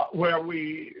 where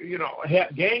we,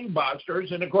 had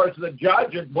gangbusters, and of course the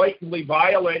judge had blatantly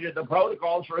violated the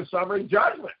protocols for a summary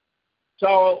judgment.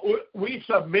 So we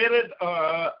submitted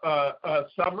an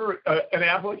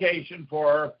application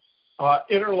for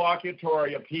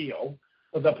interlocutory appeal.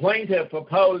 The plaintiff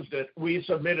opposed it. We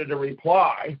submitted a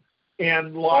reply.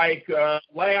 And like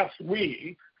last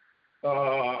week,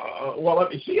 let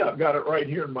me see. I've got it right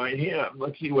here in my hand.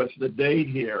 Let's see what's the date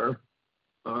here.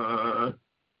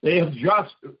 They have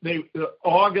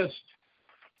August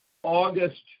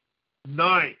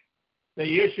 9th, they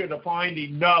issued a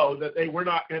finding that they were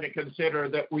not going to consider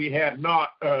that we had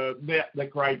not met the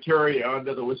criteria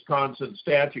under the Wisconsin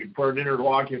statute for an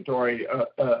interlocutory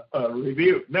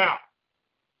review. Now,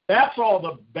 that's all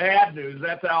the bad news.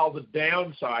 That's all the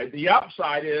downside. The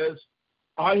upside is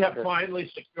I have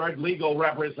finally secured legal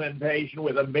representation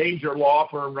with a major law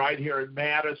firm right here in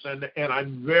Madison, and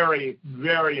I'm very,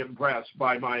 very impressed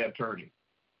by my attorney.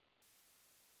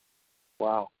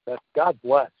 Wow. God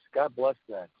bless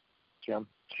that, Jim.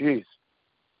 Jeez.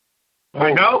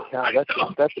 I know.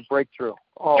 That's a breakthrough.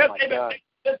 Oh, my God.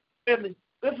 This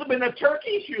has been a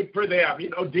turkey shoot for them,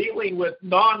 dealing with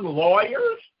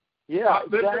non-lawyers. Yeah,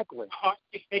 exactly.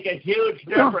 This make a huge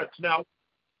difference. Now,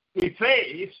 we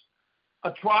face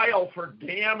a trial for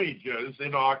damages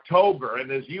in October,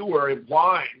 and as you were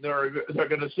implying, they're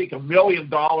going to seek $1 million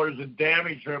in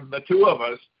damage from the two of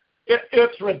us.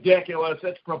 It's ridiculous.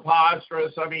 It's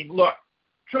preposterous. I mean, look,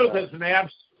 truth is an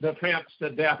absolute defense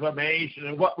to defamation,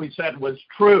 and what we said was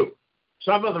true.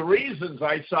 Some of the reasons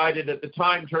I cited at the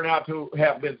time turned out to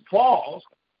have been false,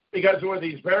 because there were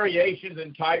these variations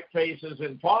in typefaces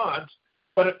and fonts,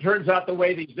 but it turns out the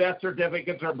way these death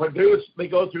certificates are produced, they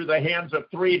go through the hands of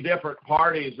three different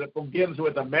parties. It begins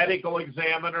with a medical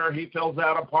examiner. He fills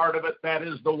out a part of it. That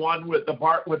is the one with the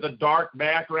part with the dark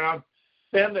background.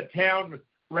 Then the town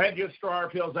registrar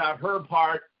fills out her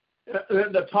part.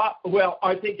 Then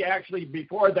I think actually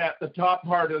before that, the top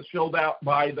part is filled out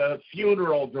by the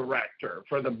funeral director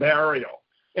for the burial.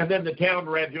 And then the town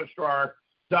registrar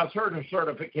does her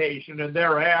certification, and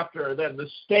thereafter, then the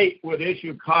state would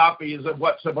issue copies of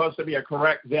what's supposed to be a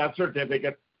correct death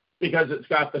certificate because it's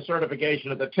got the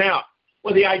certification of the town.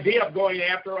 Well, the idea of going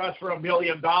after us for $1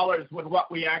 million when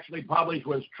what we actually published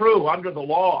was true under the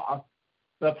law,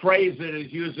 the phrase that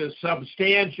is used is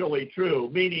substantially true,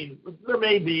 meaning there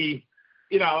may be,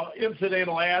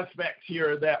 incidental aspects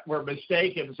here that were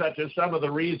mistaken, such as some of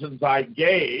the reasons I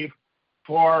gave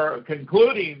for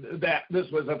concluding that this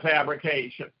was a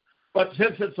fabrication. But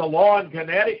since it's a law in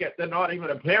Connecticut that not even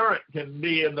a parent can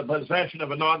be in the possession of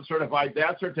a non-certified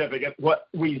death certificate, what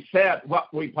we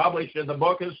published in the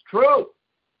book is true,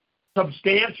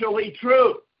 substantially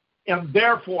true. And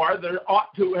therefore, there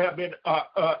ought to have been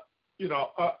a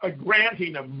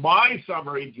granting of my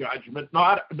summary judgment,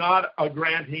 not a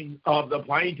granting of the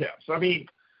plaintiffs. I mean,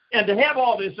 and to have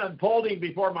all this unfolding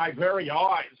before my very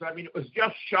eyes, it was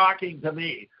just shocking to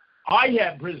me. I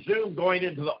had presumed going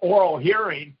into the oral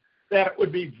hearing that it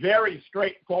would be very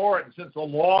straightforward since the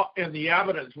law and the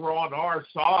evidence were on our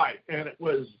side, and it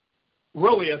was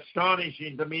really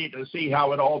astonishing to me to see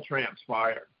how it all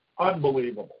transpired.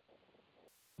 Unbelievable.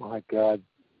 My God.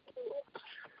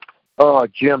 Oh,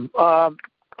 Jim.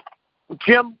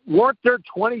 Jim, weren't there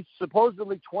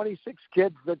supposedly 26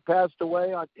 kids that passed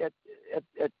away at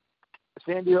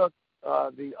Sandy Hook,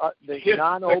 the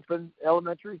non-open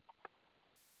elementary?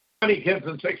 20 kids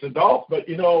and 6 adults. But,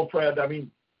 you know, Fred, I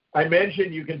mean, I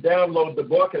mentioned you can download the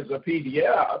book as a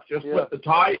PDF. Just put the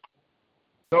title,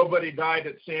 Nobody Died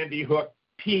at Sandy Hook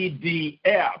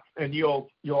PDF, and you'll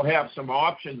have some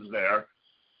options there.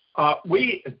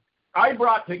 I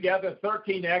brought together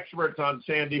 13 experts on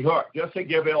Sandy Hook just to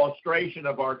give illustration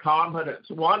of our competence.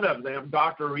 One of them,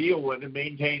 Dr. Eowyn, who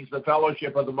maintains the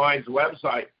Fellowship of the Mind's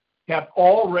website, had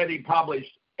already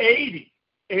published 80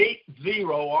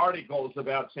 articles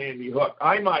about Sandy Hook.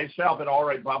 I myself had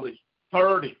already published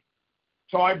 30.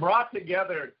 So I brought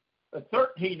together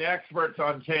 13 experts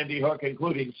on Sandy Hook,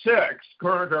 including 6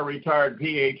 current or retired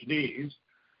PhD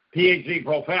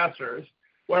professors,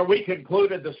 where we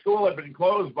concluded the school had been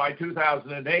closed by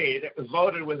 2008. It was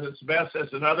loaded with asbestos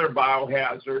and other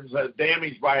biohazards,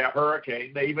 damaged by a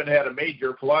hurricane. They even had a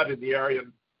major flood in the area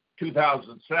in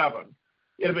 2007.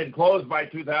 It had been closed by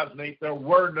 2008. There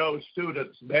were no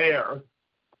students there.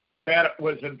 That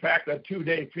was, in fact, a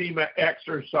 2-day FEMA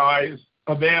exercise,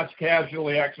 a mass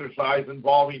casualty exercise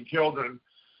involving children,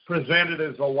 presented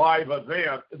as a live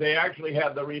event. They actually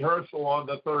had the rehearsal on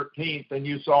the 13th, and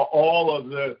you saw all of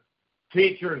the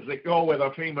features that go with a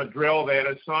FEMA drill. They had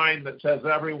a sign that says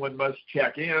everyone must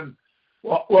check in.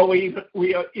 Well, we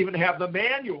even have the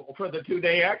manual for the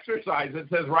 2-day exercise. It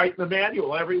says right in the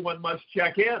manual, everyone must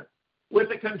check in. With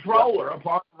the controller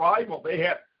upon arrival, they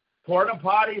had porta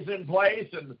potties in place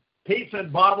and pizza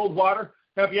and bottled water.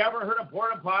 Have you ever heard of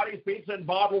porta potties, pizza, and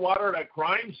bottled water at a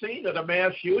crime scene, at a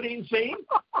mass shooting scene?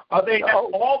 They had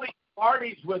all these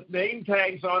parties with name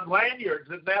tags on lanyards,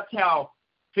 and that's how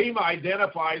FEMA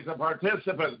identifies the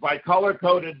participants, by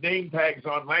color-coded name tags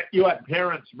on lanyards. You had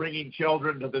parents bringing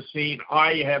children to the scene.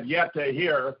 I have yet to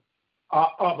hear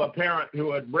of a parent who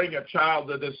would bring a child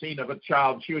to the scene of a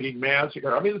child shooting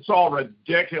massacre. I mean, it's all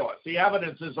ridiculous. The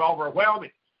evidence is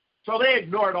overwhelming. So they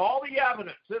ignored all the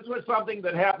evidence. This was something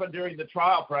that happened during the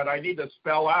trial, Fred. I need to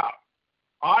spell out.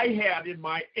 I had in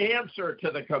my answer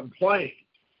to the complaint,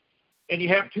 and you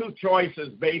have 2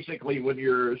 choices basically when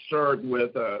you're served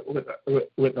with a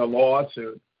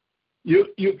lawsuit. You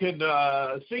can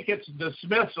seek its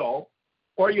dismissal,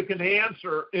 or you can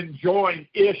answer and join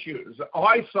issues.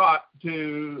 I sought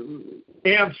to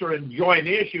answer and join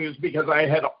issues because I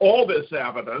had all this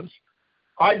evidence.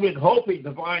 I've been hoping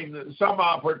to find some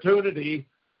opportunity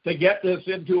to get this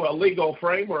into a legal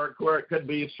framework where it could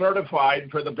be certified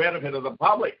for the benefit of the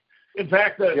public. In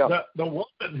fact, the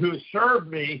woman who served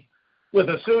me with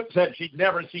a suit said she'd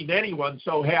never seen anyone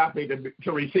so happy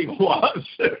to receive a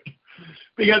lawsuit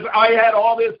because I had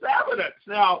all this evidence.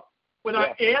 Now, when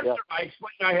I answered, I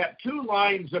explained I had 2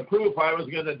 lines of proof I was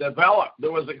going to develop.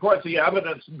 There was, of course, the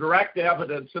evidence, direct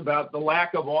evidence about the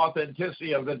lack of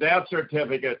authenticity of the death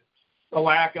certificate, the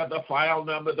lack of the file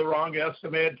number, the wrong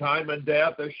estimated time of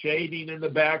death, the shading in the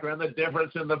background, the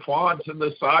difference in the fonts and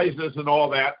the sizes and all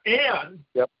that, and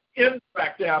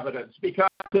indirect evidence,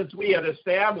 because since we had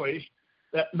established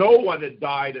that no one had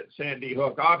died at Sandy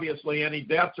Hook, obviously any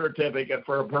death certificate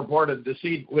for a purported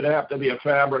deceit would have to be a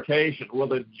fabrication. Well,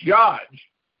 the judge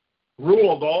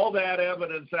ruled all that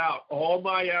evidence out. All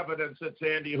my evidence at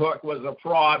Sandy Hook was a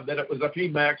fraud, that it was a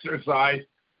FEMA exercise.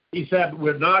 He said,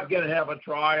 we're not going to have a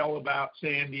trial about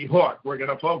Sandy Hook. We're going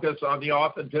to focus on the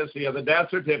authenticity of the death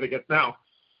certificate. Now,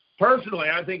 personally,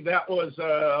 I think that was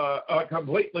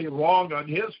completely wrong on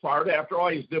his part. After all,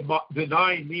 he's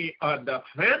denying me a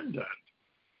defendant,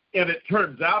 and it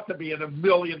turns out to be in $1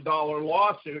 million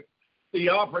lawsuit, the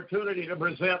opportunity to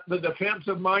present the defense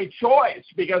of my choice,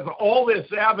 because all this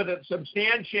evidence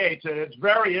substantiates it. It's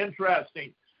very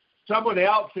interesting. Someone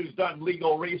else who's done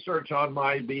legal research on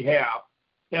my behalf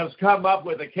has come up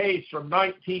with a case from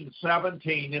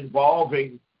 1917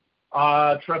 involving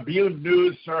Tribune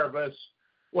News Service,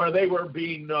 where they were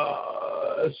being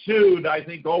sued, I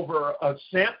think, over a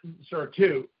sentence or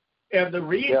 2. And the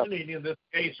reasoning in this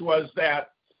case was that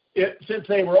since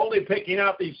they were only picking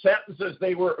out these sentences,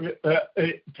 they were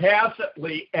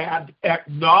tacitly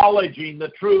acknowledging the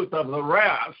truth of the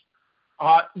rest.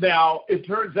 Now, it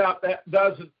turns out that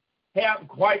doesn't have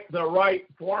quite the right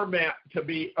format to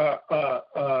be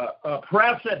a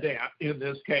precedent in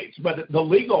this case. But the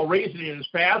legal reasoning is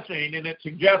fascinating, and it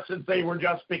suggests that they were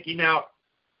just picking out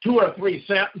 2 or 3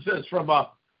 sentences from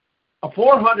a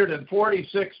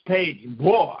 446-page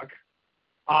book,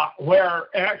 where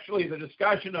actually the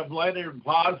discussion of Leonard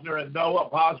Posner and Noah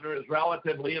Posner is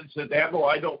relatively incidental.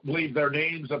 I don't believe their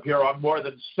names appear on more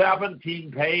than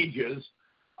 17 pages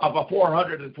of a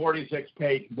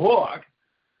 446-page book.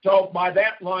 So by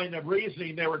that line of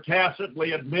reasoning, they were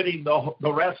tacitly admitting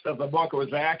the rest of the book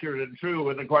was accurate and true.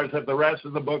 And, of course, if the rest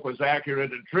of the book was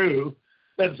accurate and true,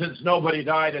 then since nobody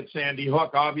died at Sandy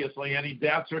Hook, obviously any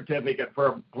death certificate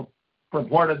for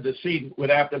purported decedent would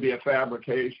have to be a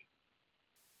fabrication.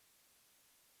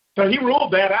 So he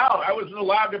ruled that out. I wasn't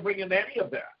allowed to bring in any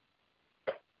of that.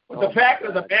 But the fact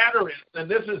of the matter is, and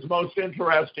this is most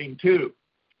interesting too,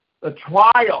 the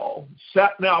trial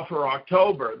set now for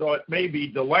October, though it may be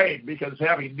delayed because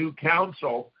having new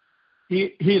counsel,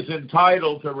 he's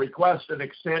entitled to request an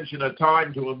extension of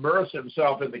time to immerse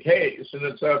himself in the case, and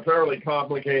it's a fairly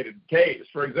complicated case.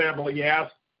 For example, he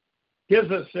asked his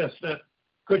assistant,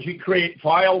 could she create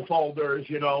file folders,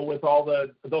 with all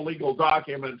the legal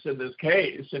documents in this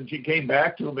case? And she came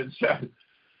back to him and said,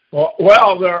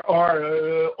 well, there are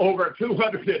over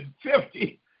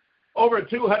 250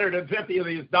 of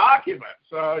these documents.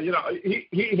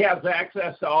 He has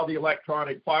access to all the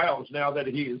electronic files now that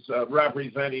he's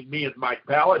representing me and Mike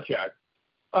Palachuk.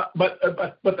 But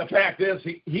the fact is,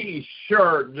 he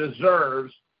sure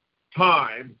deserves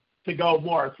time to go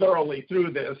more thoroughly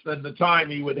through this than the time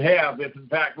he would have if, in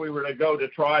fact, we were to go to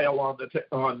trial on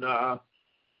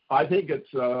I think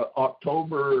it's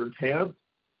October 10th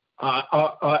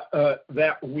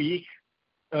that week.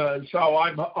 So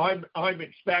I'm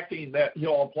expecting that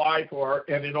he'll apply for,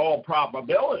 and in all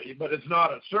probability, but it's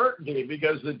not a certainty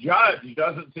because the judge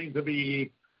doesn't seem to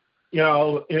be,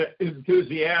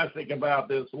 enthusiastic about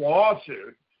this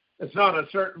lawsuit. It's not a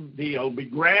certainty it'll be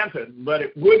granted, but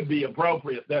it would be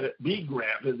appropriate that it be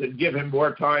granted and give him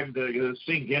more time to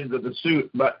sink into the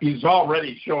suit. But he's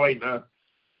already showing a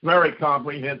very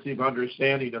comprehensive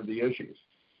understanding of the issues.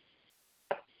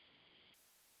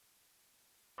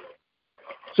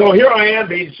 So here I am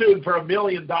being sued for $1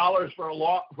 million for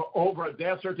over a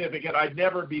death certificate I'd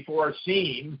never before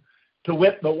seen, to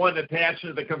wit the one attached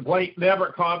to the complaint,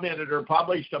 never commented or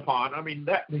published upon. I mean,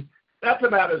 that's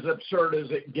about as absurd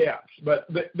as it gets.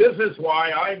 But this is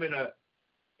why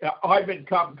I've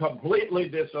become completely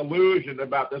disillusioned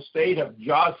about the state of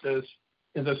justice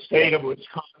in the state of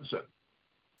Wisconsin.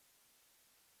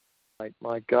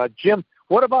 My God. Jim,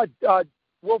 what about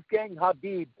Wolfgang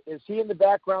Habib? Is he in the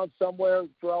background somewhere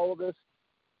for all of this?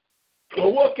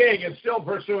 Well, Wolfgang is still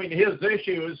pursuing his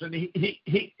issues, and he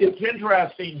it's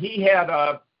interesting.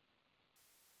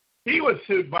 He was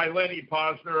sued by Lenny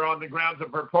Posner on the grounds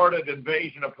of purported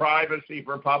invasion of privacy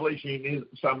for publishing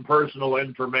some personal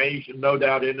information, no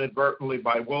doubt inadvertently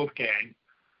by Wolfgang.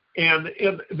 And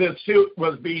the suit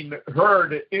was being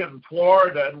heard in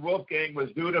Florida, and Wolfgang was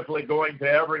dutifully going to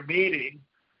every meeting.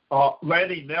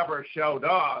 Lenny never showed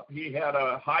up. He had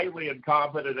a highly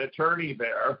incompetent attorney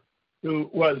there who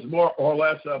was more or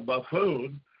less a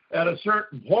buffoon. At a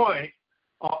certain point,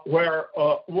 where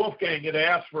Wolfgang had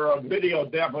asked for a video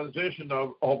deposition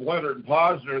of Leonard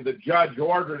Posner, the judge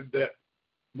ordered that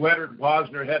Leonard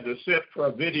Posner had to sit for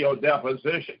a video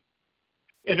deposition.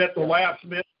 And at the last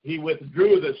minute, he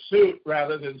withdrew the suit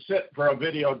rather than sit for a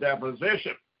video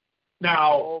deposition.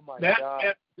 Now,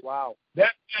 that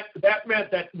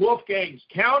meant that Wolfgang's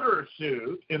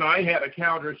countersuit, and I had a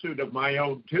countersuit of my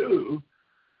own too,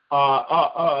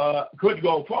 could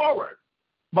go forward.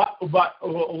 But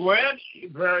Lenny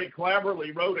very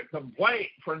cleverly wrote a complaint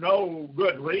for no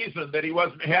good reason that he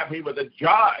wasn't happy with a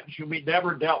judge whom he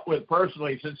never dealt with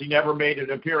personally since he never made an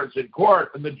appearance in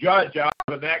court. And the judge, out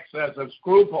of an excess of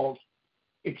scruples,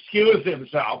 excused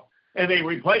himself, and they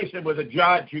replaced him with a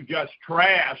judge who just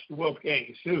trashed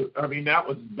Wolfgang's suit. I mean, that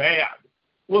was bad.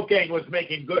 Wolfgang was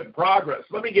making good progress.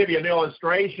 Let me give you an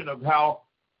illustration of how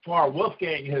far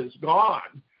Wolfgang has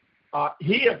gone.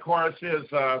 He, of course,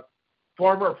 is a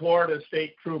former Florida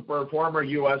State Trooper, former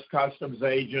U.S. Customs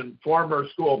agent, former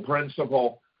school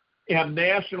principal, and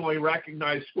nationally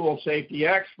recognized school safety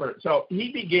expert. So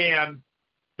he began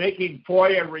making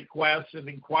FOIA requests and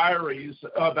inquiries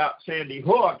about Sandy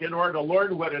Hook in order to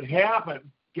learn what had happened,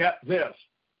 get this,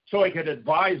 so he could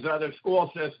advise other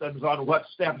school systems on what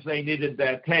steps they needed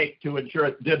to take to ensure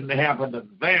it didn't happen to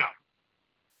them.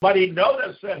 But he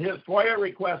noticed that his FOIA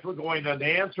requests were going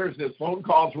unanswered, his phone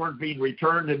calls weren't being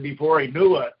returned, and before he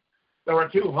knew it, there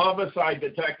were 2 homicide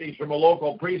detectives from a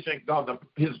local precinct on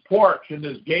his porch in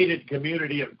this gated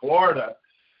community in Florida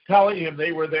telling him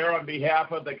they were there on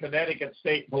behalf of the Connecticut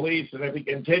State Police, and if he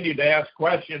continued to ask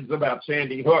questions about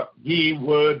Sandy Hook, he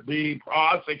would be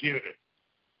prosecuted.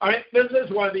 I mean, this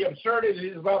is one of the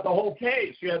absurdities about the whole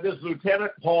case. You had this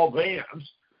Lieutenant Paul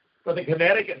Vance for the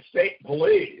Connecticut State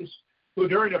Police, who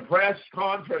during a press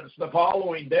conference the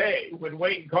following day, when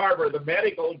Wayne Carver, the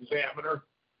medical examiner,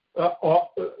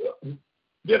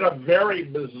 did a very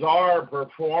bizarre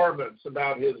performance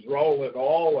about his role in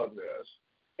all of this,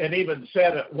 and even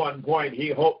said at one point he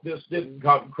hoped this didn't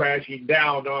come crashing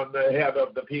down on the head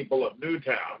of the people of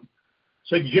Newtown.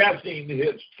 suggesting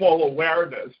his full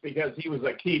awareness, because he was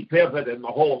a key pivot in the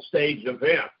whole staged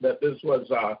event, that this was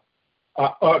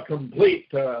a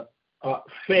complete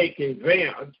fake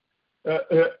event.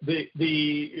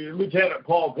 The Lieutenant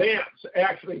Paul Vance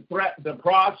actually threatened to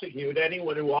prosecute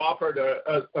anyone who offered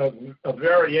a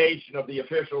variation of the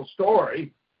official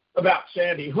story about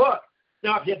Sandy Hook.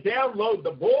 Now, if you download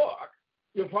the book,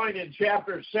 you'll find in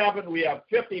Chapter 7 we have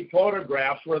 50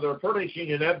 photographs where they're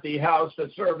furnishing an empty house to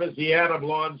serve as the Adam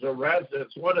Lanza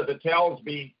residence. One of the tells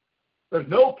being there's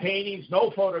no paintings,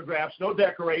 no photographs, no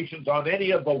decorations on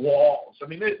any of the walls. I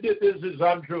mean, this is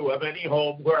untrue of any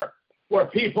home where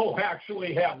people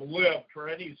actually have lived for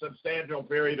any substantial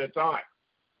period of time.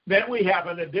 Then we have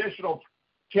an additional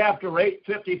Chapter 8,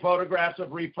 50 photographs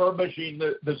of refurbishing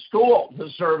the school to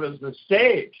serve as the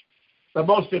stage. The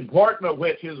most important of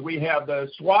which is we have the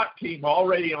SWAT team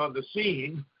already on the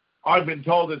scene. I've been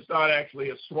told it's not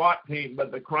actually a SWAT team,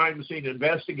 but the crime scene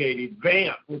investigating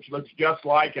van, which looks just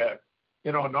like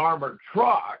an armored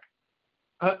truck.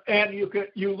 And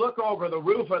you look over the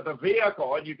roof of the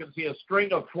vehicle, and you can see a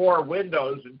string of 4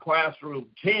 windows in classroom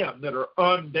 10 that are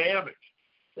undamaged.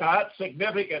 Now, that's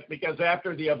significant because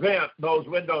after the event, those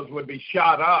windows would be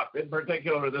shot up. In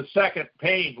particular, the second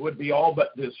pane would be all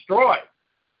but destroyed.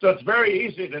 So it's very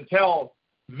easy to tell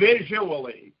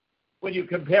visually when you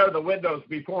compare the windows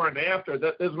before and after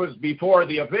that this was before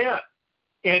the event.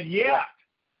 And yet,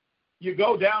 you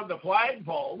go down the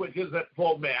flagpole, which is at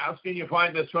full mast, and you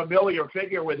find this familiar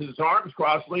figure with his arms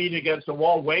crossed leaning against the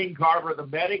wall, Wayne Carver, the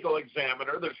medical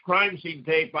examiner. There's crime scene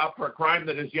tape up for a crime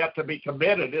that is yet to be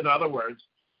committed. In other words,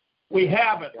 we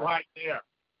have it right there.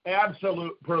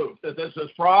 Absolute proof that this is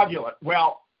fraudulent.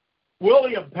 Well,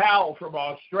 William Powell from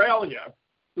Australia,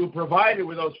 who provided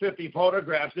with those 50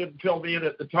 photographs, didn't fill me in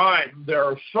at the time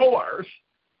their source.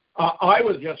 I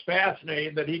was just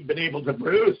fascinated that he'd been able to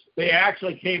produce. They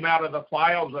actually came out of the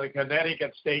files of the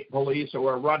Connecticut State Police, who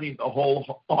were running the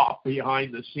whole off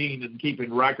behind the scene and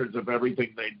keeping records of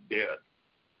everything they did.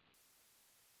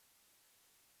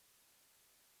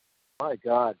 My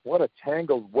God, what a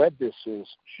tangled web this is.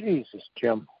 Jesus,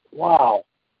 Jim. Wow.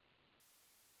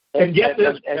 And get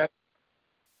this.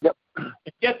 Yep.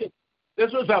 Get this.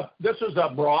 This was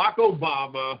a Barack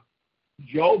Obama,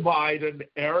 Joe Biden,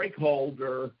 Eric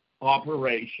Holder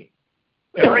operation.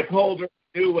 Eric Holder,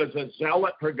 who was a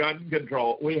zealot for gun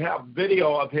control. We have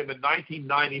video of him in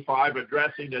 1995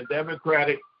 addressing the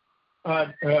Democratic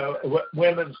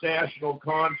Women's National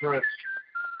Conference.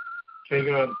 Hang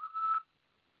on.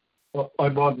 Well,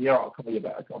 I'm on the air. I'll call you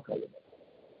back.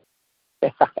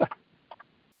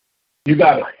 You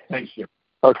got it. Thanks, Jim.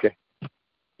 Okay.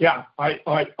 Yeah,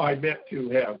 I meant to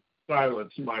have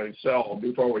silenced my cell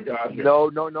before we got here.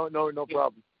 No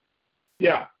problem.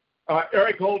 Yeah.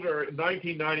 Eric Holder in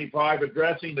 1995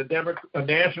 addressing the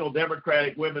National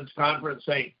Democratic Women's Conference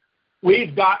saying,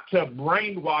 we've got to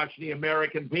brainwash the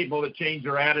American people to change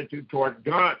their attitude toward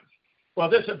guns. Well,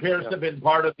 this appears to have been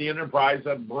part of the enterprise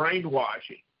of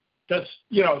brainwashing. Just,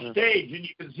 stage, and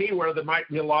you can see where there might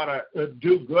be a lot of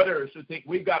do-gooders who think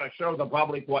we've got to show the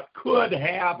public what could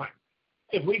happen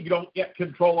if we don't get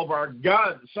control of our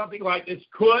guns. Something like this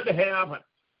could happen.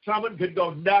 Someone could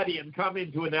go nutty and come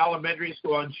into an elementary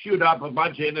school and shoot up a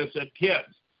bunch of innocent kids.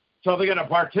 So they're going to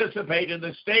participate in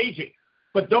the staging.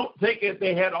 But don't think that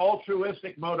they had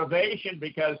altruistic motivation,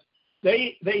 because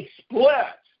they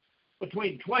split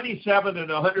between $27 and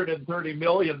 $130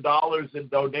 million in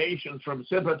donations from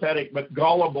sympathetic but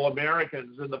gullible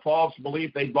Americans in the false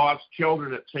belief they'd lost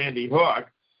children at Sandy Hook,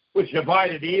 which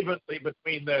divided evenly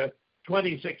between the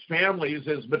 26 families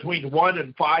is between $1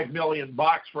 and $5 million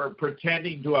for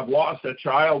pretending to have lost a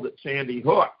child at Sandy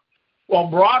Hook. Well,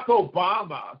 Barack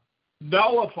Obama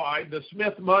nullified the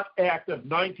Smith-Mundt Act of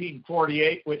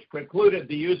 1948, which precluded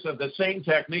the use of the same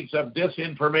techniques of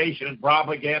disinformation and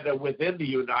propaganda within the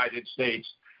United States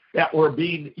that were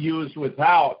being used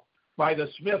without by the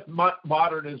Smith-Mundt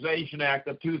Modernization Act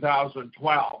of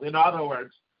 2012. In other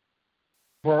words,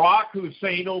 Barack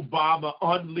Hussein Obama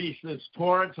unleashed this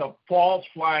torrent of false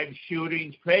flag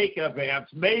shootings, fake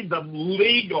events, made them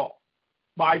legal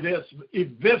by this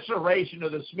evisceration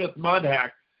of the Smith-Mundt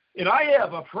Act. And I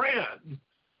have a friend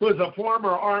who is a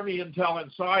former Army Intel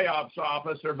and PSYOPs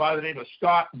officer by the name of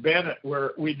Scott Bennett,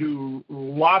 where we do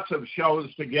lots of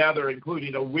shows together,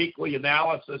 including a weekly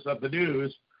analysis of the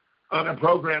news on a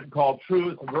program called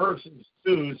Truth versus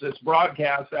News that's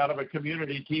broadcast out of a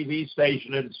community TV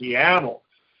station in Seattle.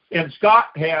 And Scott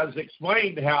has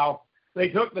explained how they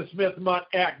took the Smith-Mundt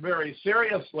Act very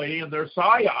seriously in their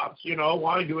PSYOPs,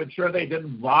 wanting to ensure they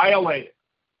didn't violate it.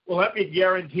 Well, let me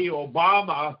guarantee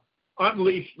Obama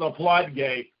unleashed the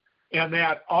floodgate. and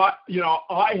that,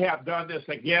 I have done this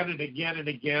again and again and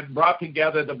again, brought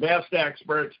together the best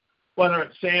experts, whether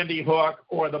it's Sandy Hook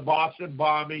or the Boston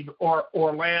bombing or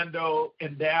Orlando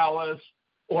and Dallas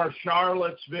or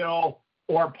Charlottesville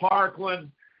or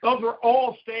Parkland. Those were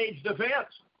all staged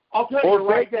events. I'll tell you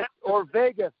right now. Or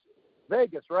Vegas,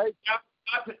 right?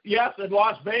 Yes, in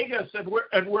Las Vegas, and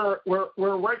we're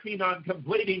working on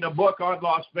completing a book on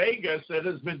Las Vegas that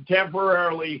has been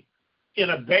temporarily in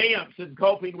abeyance and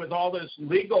coping with all this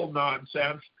legal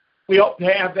nonsense. We hope to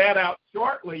have that out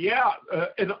shortly. Yeah,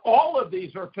 and all of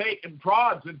these are fake and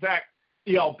frauds. In fact,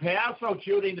 the El Paso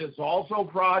shooting is also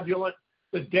fraudulent.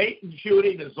 The Dayton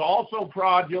shooting is also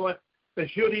fraudulent. The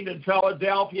shooting in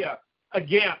Philadelphia.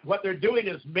 Again, what they're doing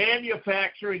is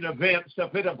manufacturing events to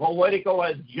fit a political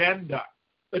agenda.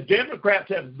 The Democrats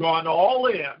have gone all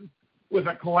in with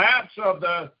a collapse of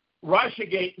the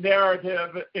Russiagate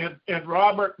narrative and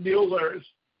Robert Mueller's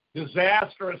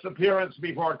disastrous appearance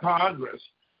before Congress.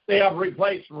 They have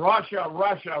replaced Russia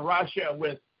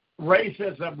with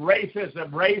racism,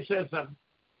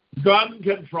 gun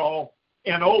control,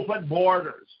 and open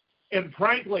borders. And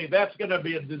frankly, that's going to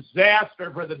be a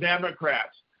disaster for the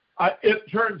Democrats. It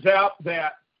turns out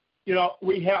that,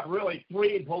 we have really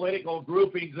three political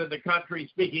groupings in the country.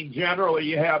 Speaking generally,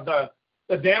 you have the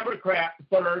Democrat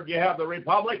third, you have the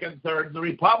Republican third, and the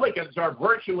Republicans are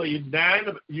virtually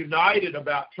united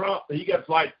about Trump. He gets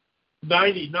like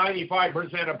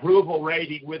 95% approval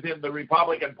rating within the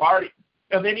Republican Party.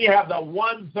 And then you have the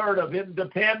 1/3 of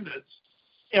independents.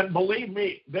 And believe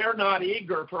me, they're not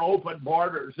eager for open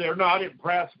borders. They're not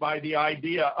impressed by the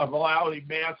idea of allowing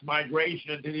mass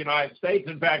migration into the United States.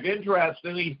 In fact,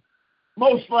 interestingly,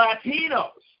 most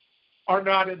Latinos are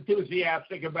not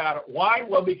enthusiastic about it. Why?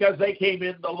 Well, because they came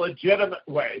in the legitimate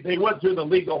way. They went through the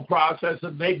legal process,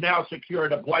 and they've now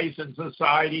secured a place in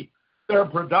society. They're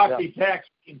productive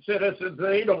tax-paying citizens.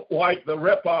 They don't like the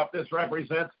ripoff this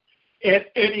represents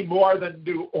any more than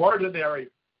do ordinary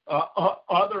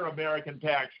other American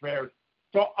taxpayers.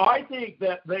 So I think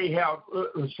that they have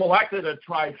selected a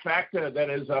trifecta that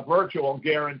is a virtual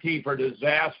guarantee for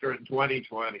disaster in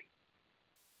 2020.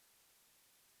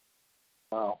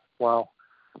 Wow.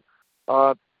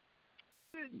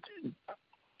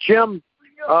 Jim,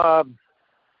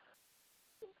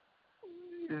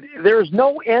 there's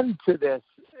no end to this.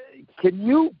 Can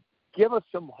you give us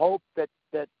some hope that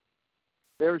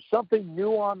there's something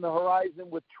new on the horizon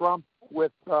with Trump?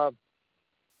 With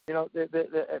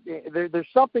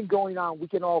there's something going on. We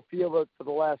can all feel it for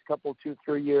the last couple,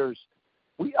 2-3 years.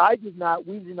 We did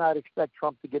not expect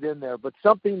Trump to get in there, but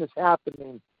something is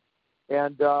happening.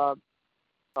 And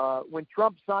when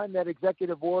Trump signed that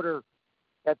executive order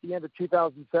at the end of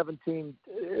 2017,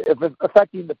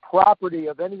 affecting the property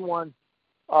of anyone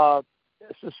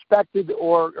suspected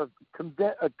or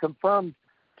confirmed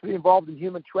to be involved in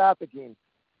human trafficking,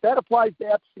 that applies to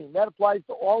Epstein. That applies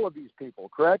to all of these people,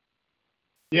 correct?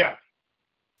 Yeah.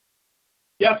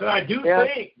 Yes, and I do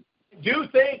think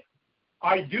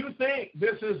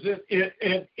this is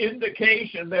an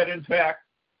indication that, in fact,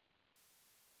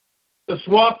 the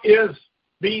swamp is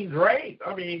being drained.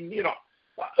 I mean,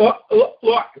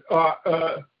 look,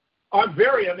 I'm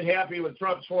very unhappy with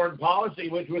Trump's foreign policy,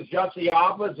 which was just the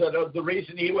opposite of the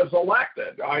reason he was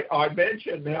elected. I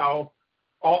mentioned how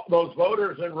all those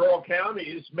voters in rural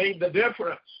counties made the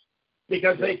difference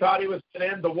because they thought he was going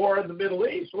to end the war in the Middle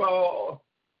East. Well,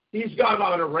 he's gone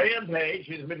on a rampage.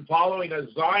 He's been following a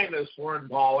Zionist foreign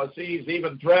policy. He's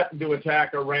even threatened to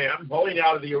attack Iran. Pulling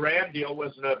out of the Iran deal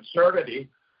was an absurdity.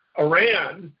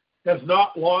 Iran has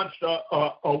not launched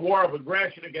a war of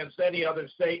aggression against any other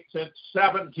state since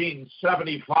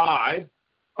 1775.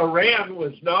 Iran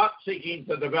was not seeking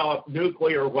to develop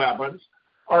nuclear weapons.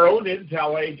 Our own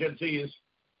intel agencies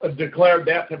declared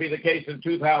that to be the case in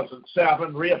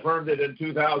 2007, reaffirmed it in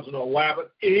 2011.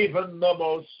 Even the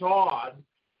Mossad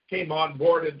came on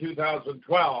board in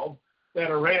 2012 that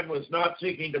Iran was not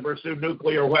seeking to pursue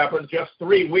nuclear weapons just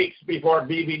 3 weeks before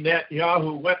Bibi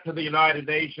Netanyahu went to the United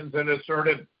Nations and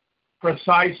asserted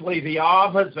precisely the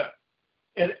opposite.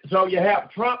 And so you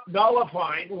have Trump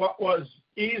nullifying what was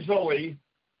easily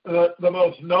the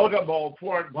most notable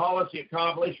foreign policy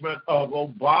accomplishment of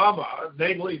Obama,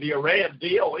 namely the Iran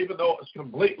deal, even though it was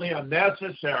completely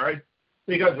unnecessary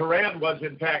because Iran was,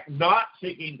 in fact, not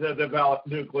seeking to develop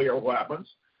nuclear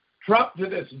weapons. Trump, to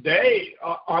this day,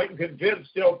 I'm convinced,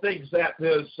 still thinks that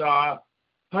this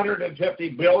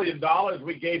 $150 billion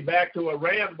we gave back to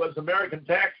Iran was American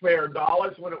taxpayer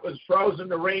dollars when it was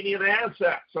frozen Iranian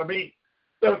assets. I mean,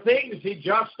 there are things he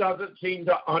just doesn't seem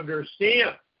to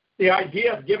understand. The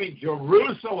idea of giving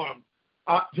Jerusalem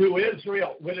to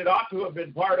Israel when it ought to have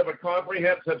been part of a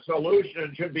comprehensive solution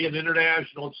and should be an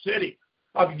international city,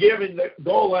 of giving the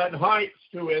Golan Heights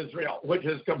to Israel, which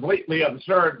is completely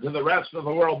absurd to the rest of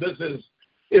the world. This is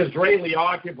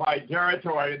Israeli-occupied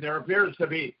territory, and there appears to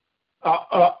be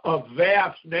a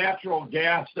vast natural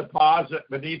gas deposit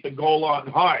beneath the Golan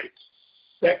Heights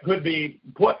that could be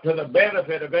put to the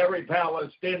benefit of every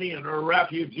Palestinian or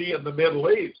refugee in the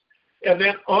Middle East. And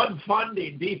then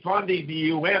defunding the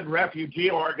UN refugee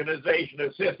organization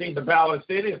assisting the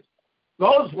Palestinians.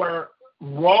 Those were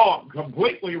wrong,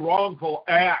 completely wrongful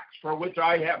acts for which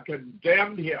I have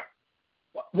condemned him.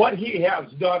 What he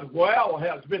has done well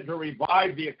has been to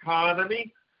revive the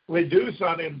economy, reduce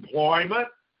unemployment,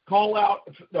 call out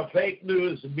the fake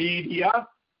news media.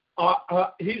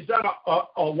 He's done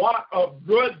a lot of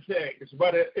good things,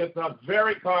 but it's a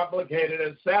very complicated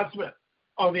assessment.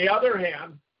 On the other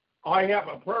hand, I have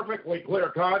a perfectly clear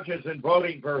conscience in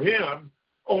voting for him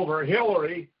over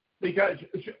Hillary because,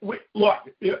 look,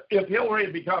 if Hillary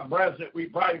had become president, we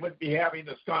probably wouldn't be having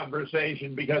this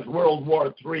conversation because World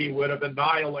War III would have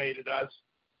annihilated us,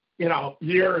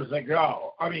 years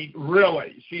ago. I mean,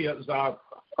 really, she is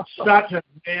such a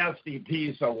nasty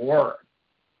piece of work.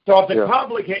 So it's a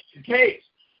complicated case.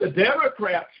 The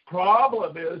Democrats'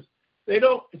 problem is they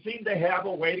don't seem to have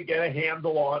a way to get a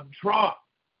handle on Trump.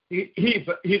 He's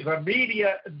a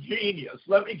media genius.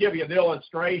 Let me give you an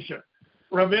illustration.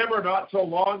 Remember not so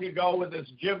long ago when this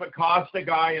Jim Acosta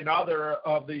guy and other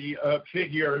of the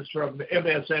figures from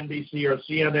MSNBC or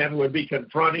CNN would be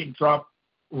confronting Trump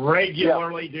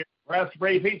regularly during press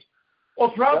briefings?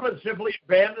 Well, Trump has simply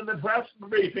abandoned the press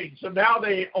briefing, so now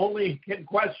they only can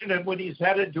question him when he's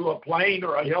headed to a plane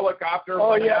or a helicopter.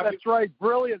 Oh, yeah, that's right.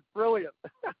 Brilliant.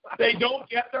 They don't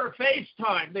get their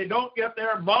FaceTime. They don't get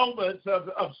their moments of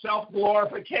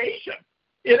self-glorification.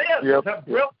 It is. It's a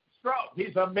brilliant stroke.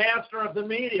 He's a master of the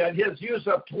media, and his use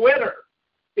of Twitter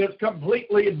is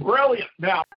completely brilliant.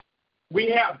 Now, we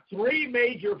have three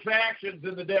major factions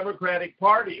in the Democratic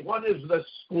Party. One is the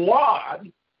Squad,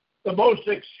 the most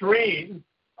extreme,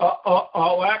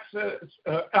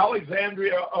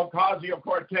 Alexandria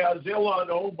Ocasio-Cortez, Ilhan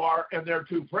Omar, and their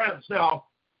two friends. Now,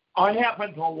 I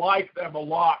happen to like them a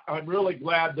lot. I'm really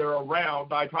glad they're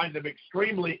around. I find them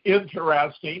extremely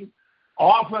interesting.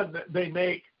 Often they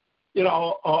make,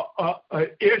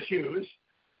 issues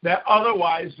that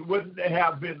otherwise wouldn't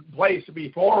have been placed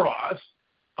before us.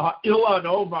 Ilhan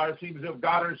Omar seems to have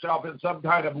got herself in some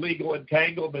kind of legal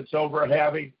entanglements over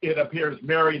having, it appears,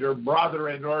 married her brother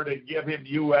in order to give him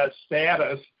U.S.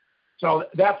 status. So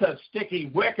that's a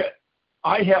sticky wicket.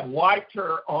 I have liked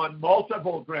her on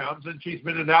multiple grounds, and she's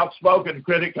been an outspoken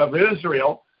critic of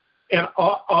Israel. And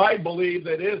I believe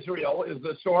that Israel is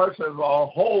the source of a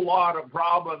whole lot of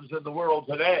problems in the world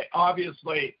today.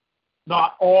 Obviously,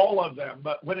 not all of them,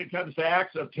 but when it comes to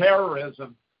acts of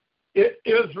terrorism,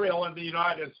 Israel and the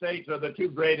United States are the two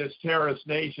greatest terrorist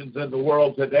nations in the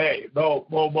world today. Though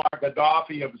Muammar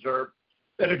Gaddafi observed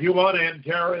that if you want to end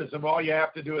terrorism, all you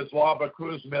have to do is lob a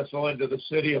cruise missile into the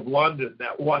city of London,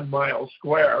 that 1 mile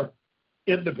square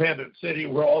independent city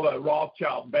where all the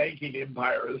Rothschild banking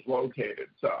empire is located.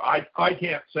 So I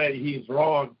can't say he's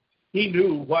wrong. He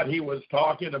knew what he was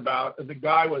talking about, and the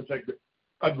guy was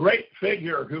a great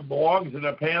figure who belongs in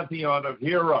a pantheon of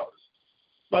heroes.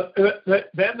 But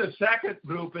then the second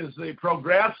group is the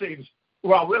progressives,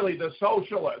 well, really the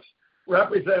socialists,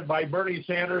 represented by Bernie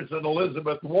Sanders and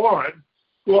Elizabeth Warren,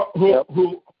 who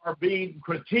are being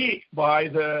critiqued by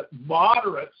the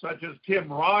moderates, such as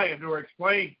Tim Ryan, who are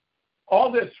explaining all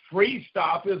this free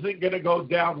stuff isn't going to go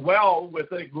down well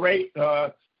with a great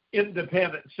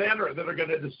independent center that are going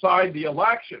to decide the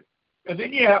election. And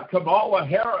then you have Kamala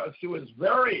Harris, who is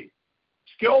very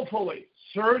skillfully,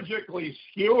 surgically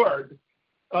skewered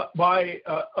by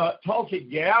Tulsi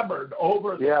Gabbard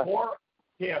over the Forum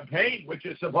campaign, which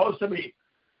is supposed to be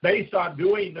based on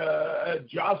doing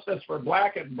justice for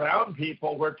black and brown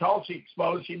people, where Tulsi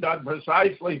exposed she'd done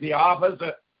precisely the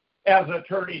opposite as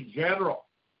Attorney General.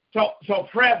 So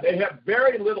Fred, they have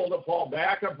very little to fall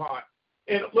back upon.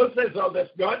 And it looks as though this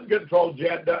gun control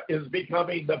agenda is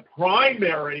becoming the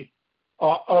primary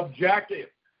objective.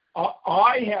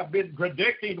 I have been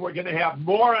predicting we're going to have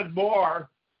more and more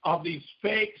of these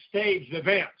fake staged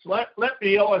events. Let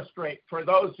me illustrate for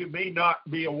those who may not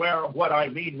be aware of what I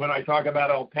mean when I talk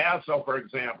about El Paso, for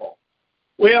example.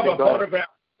 We have a photograph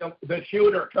of the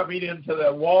shooter coming into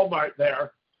the Walmart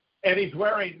there, and he's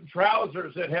wearing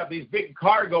trousers that have these big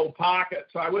cargo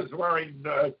pockets. I was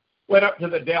went up to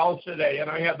the Dells today, and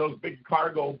I had those big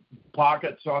cargo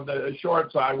pockets on the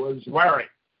shorts I was wearing.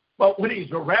 But when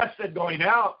he's arrested going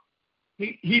out,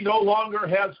 he no longer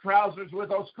has trousers with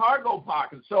those cargo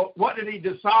pockets. So what did he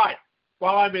decide?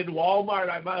 While I'm in Walmart,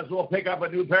 I might as well pick up a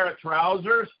new pair of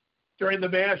trousers during the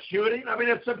mass shooting. I mean,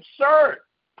 it's absurd.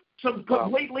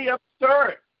 Completely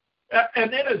absurd.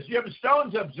 And then, as Jim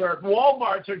Stones observed,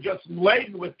 Walmarts are just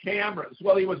laden with cameras.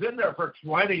 Well, he was in there for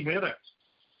 20 minutes.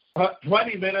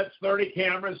 20 minutes, 30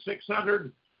 cameras,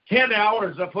 610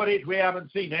 hours of footage. We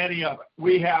haven't seen any of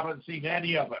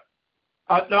it.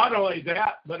 Not only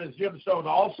that, but as Jim Stone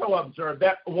also observed,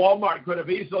 that Walmart could have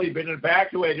easily been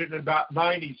evacuated in about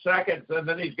 90 seconds, and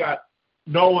then he's got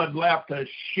no one left to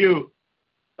shoot.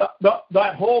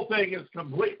 That whole thing is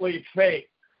completely fake.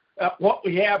 What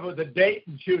we have with the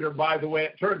Dayton shooter, by the way,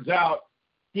 it turns out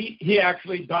he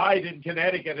actually died in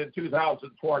Connecticut in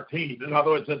 2014. In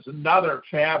other words, it's another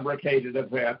fabricated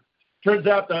event. Turns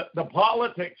out the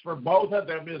politics for both of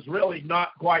them is really not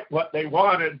quite what they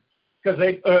wanted, because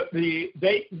the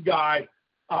Dayton guy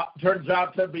turns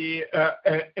out to be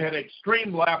an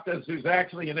extreme leftist who's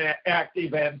actually an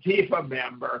active Antifa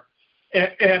member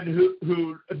and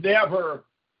who never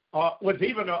was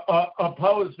even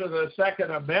opposed to the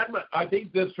Second Amendment. I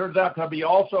think this turns out to be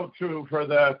also true for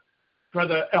the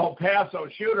El Paso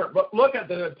shooter. But look at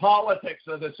the politics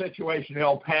of the situation in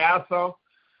El Paso.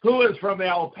 Who is from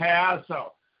El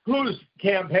Paso? Whose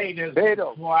campaign is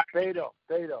Beto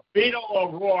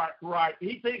O'Rourke, right?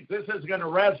 He thinks this is going to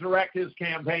resurrect his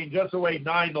campaign just the way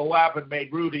 9/11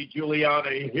 made Rudy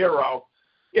Giuliani a hero.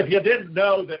 If you didn't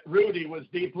know that Rudy was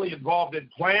deeply involved in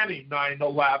planning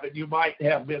 9/11, you might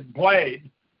have been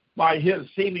played by his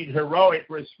seeming heroic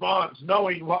response.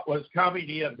 Knowing what was coming,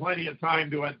 he had plenty of time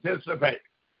to anticipate.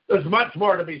 There's much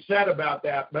more to be said about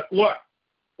that, but look,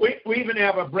 we even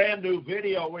have a brand new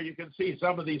video where you can see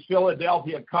some of these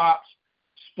Philadelphia cops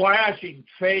splashing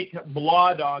fake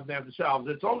blood on themselves.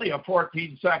 It's only a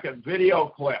 14-second video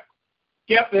clip.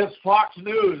 Get this, Fox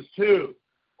News, too.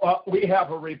 We have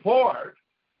a report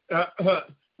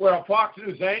where a Fox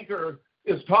News anchor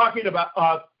is talking about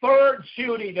a third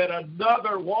shooting at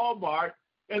another Walmart,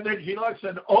 and then she looks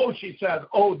and, she says,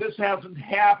 this hasn't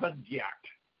happened yet.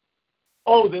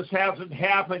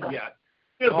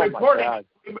 It's reporting.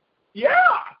 Yeah.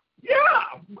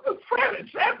 Fred,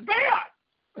 it's that bad.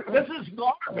 This is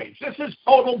garbage. This is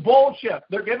total bullshit.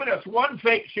 They're giving us one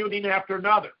fake shooting after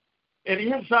another. And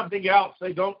here's something else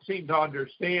they don't seem to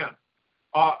understand.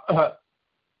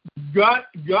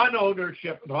 Gun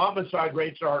ownership and homicide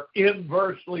rates are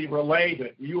inversely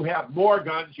related. You have more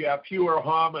guns, you have fewer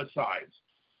homicides.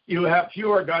 You have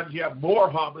fewer guns, you have more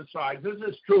homicides. This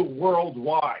is true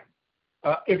worldwide.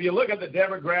 If you look at the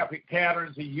demographic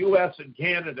patterns, the U.S. and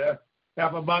Canada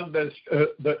have among the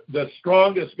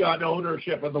strongest gun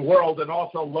ownership in the world and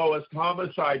also lowest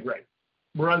homicide rate.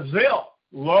 Brazil,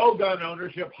 low gun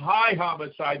ownership, high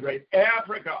homicide rate.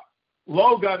 Africa,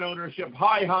 low gun ownership,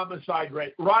 high homicide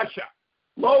rate. Russia,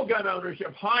 low gun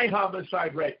ownership, high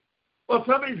homicide rate. Well,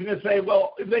 somebody's going to say,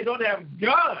 well, if they don't have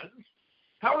guns,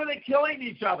 how are they killing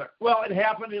each other? Well, it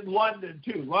happened in London,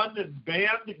 too. London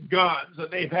banned guns, and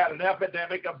they've had an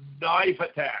epidemic of knife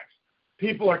attacks.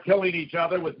 People are killing each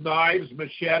other with knives,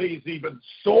 machetes, even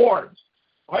swords.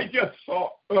 I just saw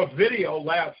a video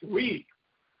last week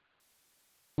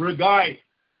where a guy,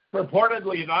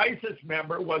 purportedly an ISIS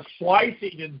member, was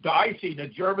slicing and dicing a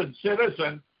German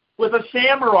citizen with a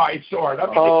samurai sword. I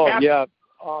mean, I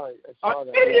saw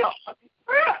that. Video.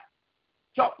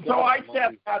 So I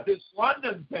said that this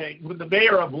London thing, when the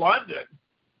mayor of London,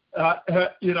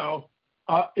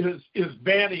 is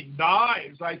banning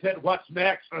knives, I said, what's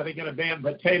next? Are they going to ban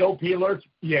potato peelers?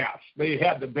 Yes, they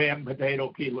had to ban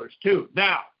potato peelers too.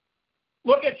 Now,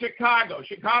 look at Chicago.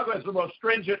 Chicago has the most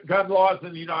stringent gun laws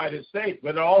in the United States,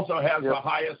 but it also has the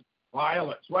highest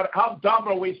violence. How dumb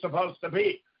are we supposed to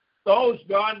be? Those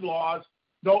gun laws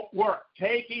don't work.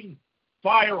 Taking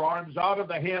firearms out of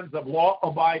the hands of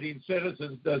law-abiding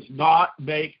citizens does not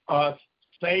make us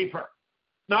safer.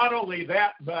 Not only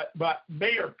that, but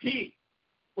Mayor Pete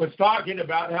was talking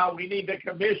about how we need to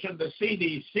commission the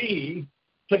CDC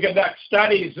to conduct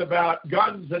studies about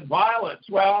guns and violence.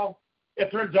 Well,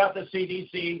 it turns out the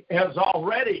CDC has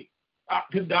already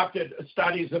conducted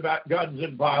studies about guns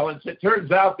and violence. It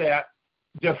turns out that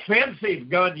defensive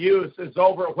gun use is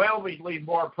overwhelmingly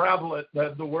more prevalent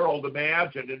than the world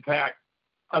imagined. In fact,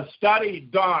 a study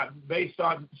done based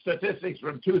on statistics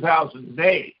from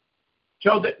 2008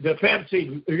 showed that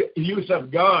defensive use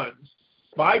of guns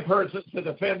by persons to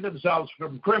defend themselves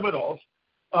from criminals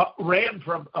ran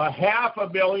from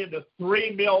 500,000 to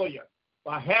 3 million.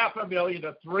 500,000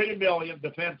 to 3 million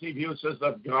defensive uses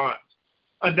of guns.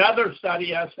 Another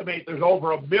study estimates there's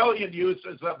over 1 million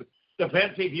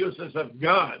defensive uses of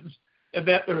guns, and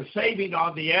that they're saving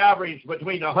on the average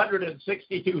between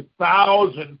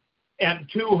 162,000 and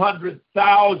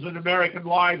 200,000 American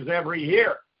lives every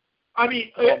year. I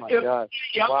mean,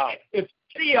 it's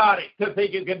idiotic to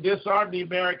think you can disarm the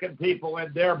American people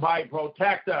and thereby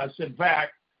protect us. In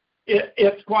fact,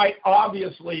 it's quite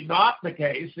obviously not the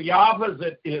case. The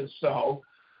opposite is so.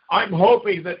 I'm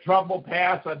hoping that Trump will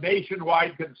pass a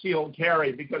nationwide concealed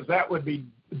carry, because that would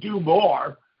do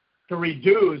more to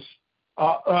reduce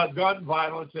gun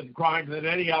violence and crime than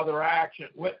any other action.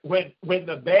 When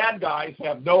the bad guys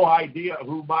have no idea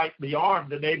who might be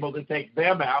armed and able to take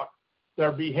them out,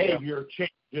 their behavior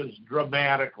changes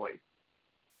dramatically.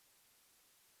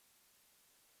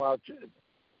 Well,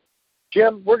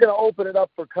 Jim, we're going to open it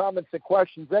up for comments and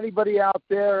questions. Anybody out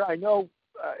there? I know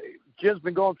Jim's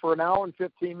been going for an hour and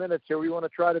 15 minutes here. We want to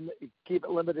try to keep it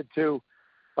limited to,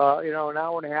 an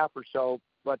hour and a half or so.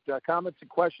 But comments and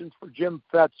questions for Jim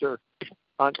Fetzer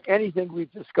on anything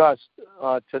we've discussed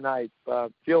tonight.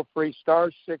 Feel free,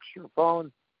 *6 your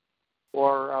phone,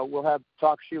 or we'll have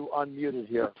TalkShoe unmuted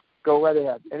here. Go right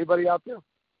ahead. Anybody out there?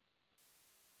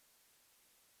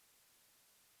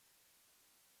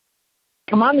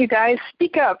 Come on, you guys,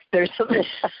 speak up. There's some.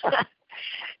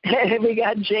 We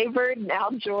got Jaybird and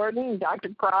Al Jordan, Dr.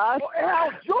 Cross. Oh,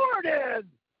 Al Jordan!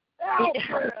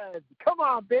 Alfred! Come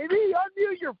on, baby,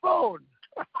 unmute your phone.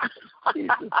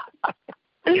 Jesus.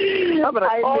 I'm going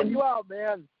to call you out,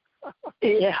 man.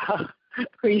 Yeah,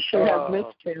 we should have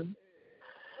missed him.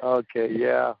 Okay,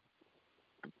 yeah.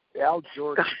 Al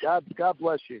Jordan, God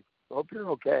bless you. I hope you're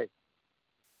okay.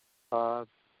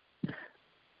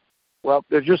 Well,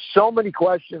 there's just so many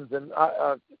questions. And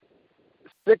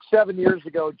 6-7 years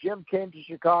ago, Jim came to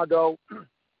Chicago.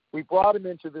 We brought him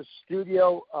into this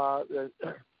studio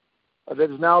that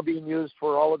is now being used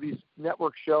for all of these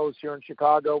network shows here in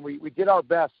Chicago. We did our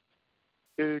best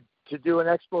to do an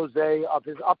expose of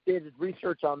his updated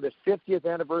research on the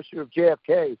 50th anniversary of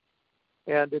JFK.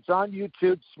 And it's on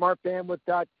YouTube,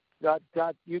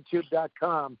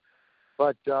 smartbandwidth.youtube.com.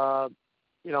 But, and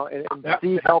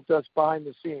Steve helped us behind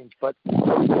the scenes. But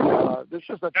there's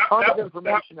just a ton of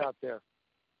information out there.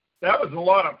 That was a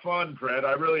lot of fun, Fred.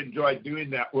 I really enjoyed doing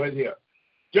that with you.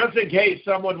 Just in case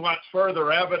someone wants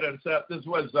further evidence that this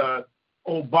was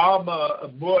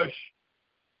Obama-Bush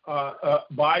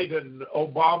Biden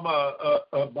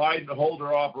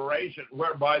Holder operation,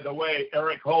 where, by the way,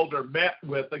 Eric Holder met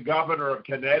with the governor of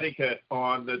Connecticut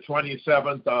on the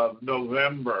 27th of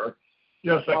November,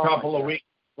 just a couple of weeks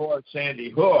before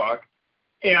Sandy Hook.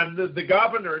 And the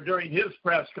governor, during his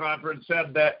press conference,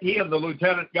 said that he and the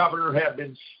lieutenant governor had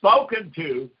been spoken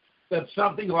to that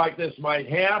something like this might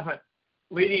happen,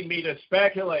 leading me to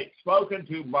speculate, spoken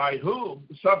to by whom?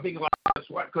 Something like this,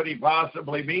 what could he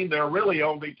possibly mean? There are really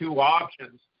only two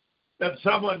options: that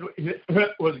someone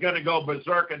was going to go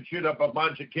berserk and shoot up a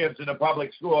bunch of kids in a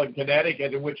public school in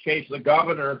Connecticut, in which case the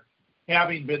governor,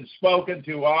 having been spoken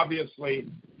to, obviously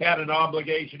had an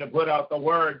obligation to put out the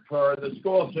word for the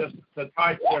school system to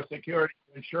tighten their security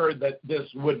to ensure that this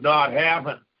would not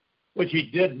happen, which he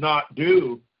did not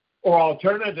do. Or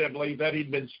alternatively, that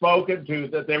he'd been spoken to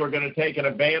that they were going to take an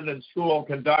abandoned school,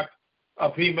 conduct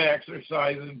a FEMA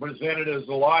exercise, and present it as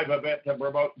a live event to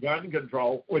promote gun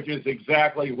control, which is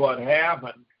exactly what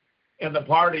happened. And the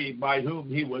party by whom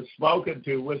he was spoken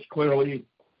to was clearly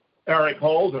Eric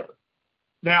Holder.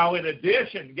 Now, in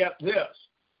addition, get this.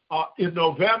 In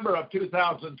November of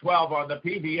 2012, on the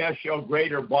PBS show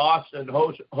Greater Boston,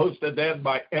 hosted then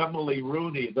by Emily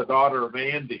Rooney, the daughter of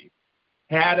Andy,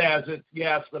 had as its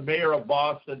guest the mayor of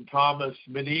Boston, Thomas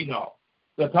Menino.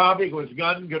 The topic was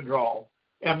gun control,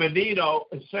 and Menino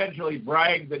essentially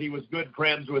bragged that he was good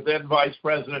friends with then Vice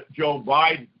President Joe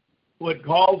Biden, who had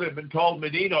called him and told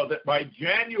Menino that by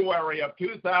January of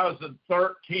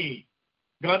 2013,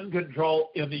 gun control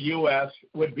in the U.S.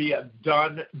 would be a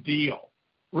done deal.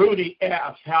 Rooney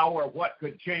asked how or what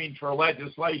could change for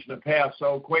legislation to pass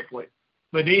so quickly.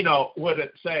 Menino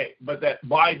wouldn't say, but that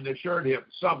Biden assured him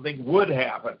something would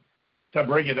happen to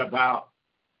bring it about.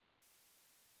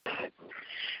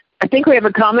 I think we have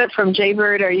a comment from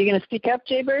Jaybird. Are you going to speak up,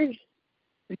 Jaybird?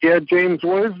 Yeah, James,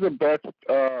 where's the best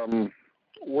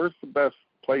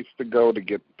place to go to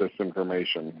get this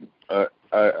information? I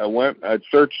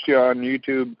searched you on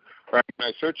YouTube.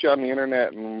 I searched you on the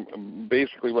internet, and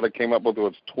basically what I came up with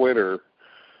was Twitter.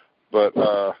 But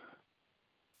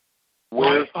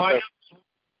where's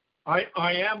I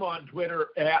am on Twitter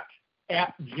at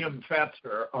Jim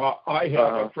Fetzer. I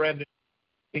have a friend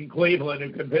in Cleveland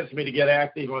who convinced me to get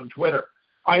active on Twitter.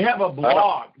 I have a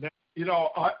blog.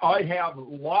 Now, I have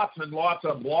lots and lots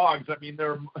of blogs. I mean,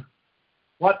 there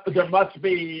there must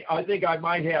be, I think I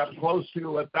might have close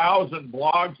to 1,000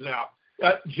 blogs now.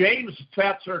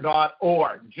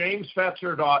 JamesFetzer.org,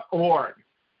 JamesFetzer.org.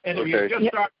 And if you just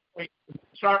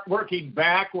start working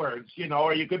backwards,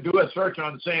 or you could do a search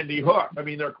on Sandy Hook. I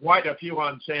mean, there are quite a few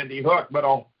on Sandy Hook, but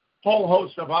a whole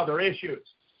host of other issues.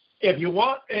 If you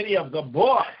want any of the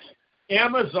books,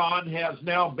 Amazon has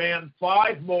now banned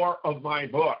 5 more of my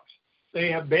books. They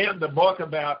have banned the book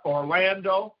about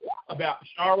Orlando, about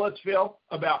Charlottesville,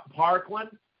 about Parkland,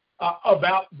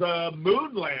 about the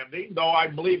moon landing, though I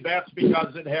believe that's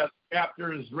because it has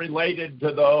chapters related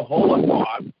to the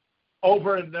Holocaust,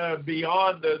 over and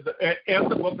beyond,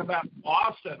 and the book about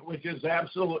Boston, which is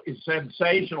absolutely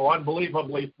sensational,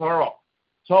 unbelievably thorough.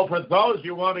 So for those,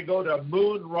 you want to go to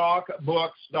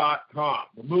moonrockbooks.com,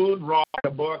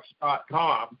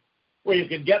 moonrockbooks.com, where you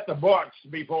can get the books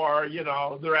before,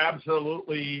 they're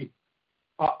absolutely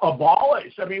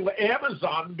abolished. I mean,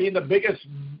 Amazon being the biggest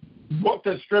book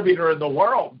distributor in the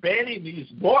world, banning these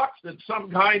books, it's some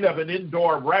kind of an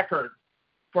indoor record.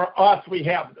 For us, we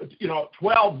have,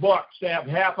 12 books. To have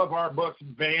half of our books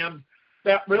banned,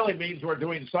 that really means we're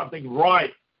doing something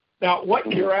right. Now, what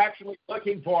you're actually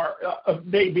looking for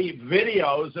may be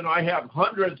videos, and I have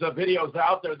hundreds of videos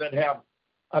out there that have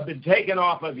been taken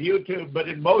off of YouTube, but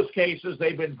in most cases,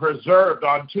 they've been preserved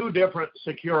on 2 different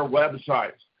secure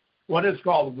websites. One is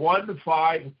called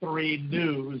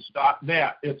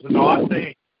 153news.net. It's an odd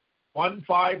name,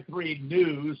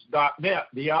 153news.net.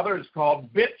 The other is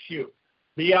called BitChute,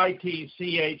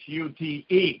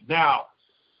 BITCHUTE. Now,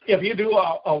 if you do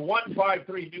a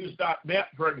 153news.net,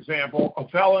 for example, a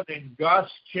fellow named Gus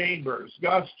Chambers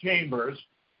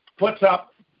puts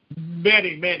up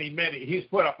many. He's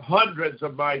put up hundreds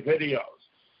of my videos,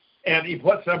 and he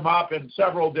puts them up in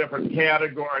several different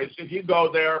categories. If you go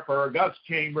there for Gus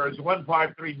Chambers,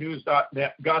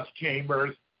 153news.net, Gus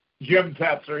Chambers, Jim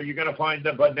Fetzer, you're going to find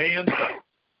the bonanza.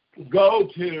 Go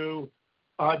to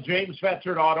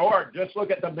JamesFetzer.org. Just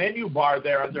look at the menu bar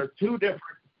there, and there are 2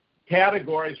 different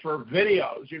categories for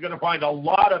videos. You're going to find a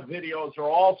lot of videos are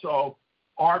also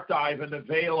archived and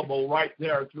available right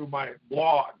there through my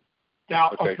blog. Now,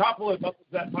 a couple of those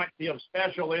that might be of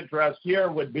special interest here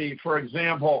would be, for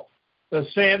example, the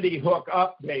Sandy Hook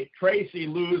update. Tracy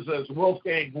loses,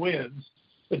 Wolfgang wins.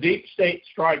 The deep state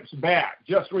strikes back.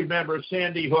 Just remember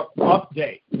Sandy Hook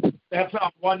update. That's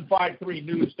on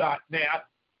 153news.net.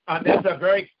 And that's a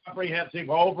very comprehensive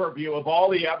overview of all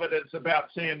the evidence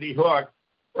about Sandy Hook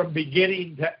from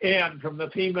beginning to end, from the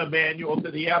FEMA manual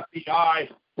to the FBI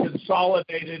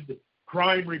consolidated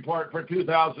crime report for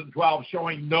 2012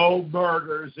 showing no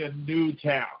murders in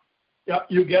Newtown. Yep,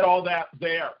 you get all that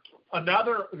there.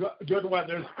 Another good one,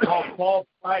 there's called False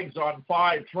Flags on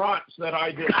 5 Fronts that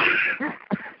I did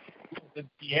in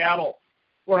Seattle,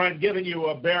 where I'm giving you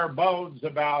a bare bones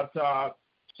about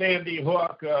Sandy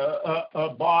Hook,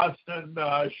 Boston,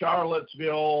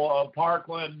 Charlottesville,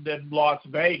 Parkland, and Las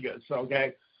Vegas,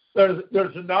 okay?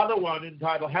 There's another one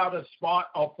entitled How to Spot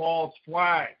a False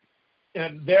Flag.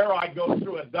 And there I go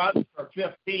through a dozen or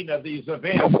 15 of these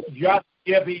events, just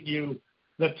giving you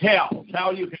the tells,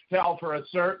 how you can tell for a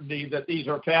certainty that these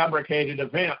are fabricated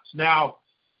events. Now,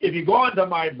 if you go onto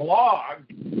my blog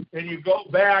and you go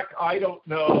back, I don't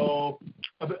know,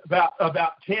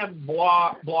 about 10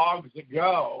 blogs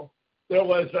ago, there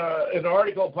was an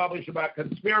article published about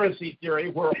conspiracy theory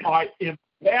where I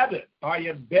embedded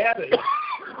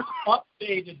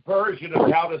updated version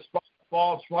of How to Spot a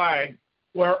False Flag,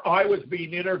 where I was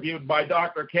being interviewed by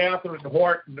Dr. Catherine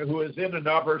Horton, who is in and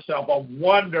of herself a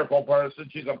wonderful person.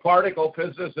 She's a particle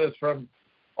physicist from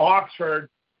Oxford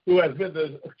who has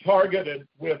been targeted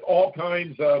with all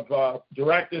kinds of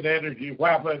directed energy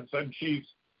weapons, and she's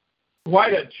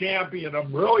quite a champion, a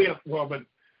brilliant woman.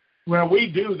 When we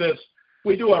do this,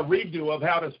 we do a redo of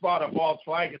How to Spot a False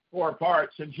Flag in 4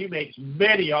 parts, and she makes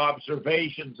many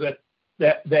observations that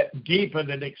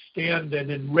deepen and extend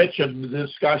and enrich the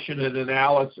discussion and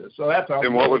analysis. So that's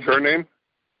And what was her name?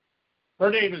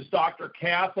 Her name is Dr.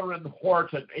 Catherine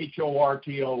Horton,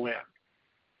 Horton.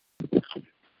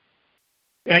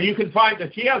 And you can find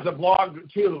that she has a blog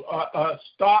too,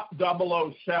 Stop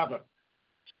 007.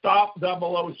 Stop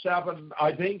 007,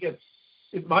 I think it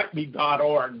might be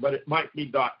 .org, but it might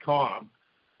be .com.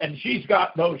 And she's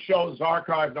got those shows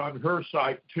archived on her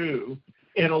site too.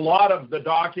 And a lot of the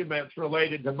documents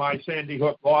related to my Sandy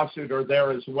Hook lawsuit are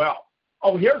there as well.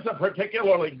 Oh, here's a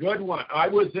particularly good one. I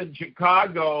was in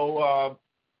Chicago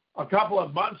a couple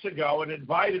of months ago and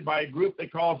invited by a group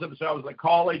that calls themselves the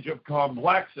College of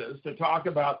Complexes to talk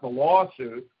about the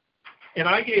lawsuit. And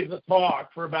I gave the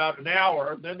talk for about an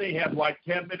hour. Then they had like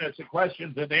 10 minutes of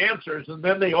questions and answers, and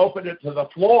then they opened it to the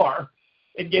floor.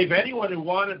 and gave anyone who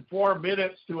wanted 4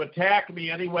 minutes to attack me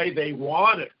any way they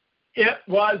wanted. It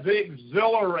was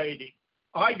exhilarating.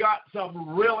 I got some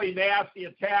really nasty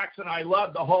attacks, and I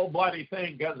loved the whole bloody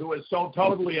thing because it was so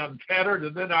totally unfettered,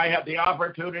 and then I had the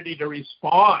opportunity to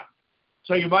respond.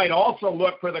 So you might also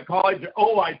look for the college.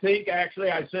 I think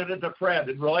actually I sent it to Fred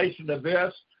in relation to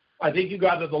this. I think you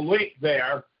got to the link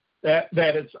there that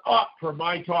it's up for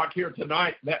my talk here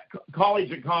tonight. That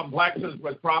College of Complexes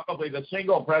was probably the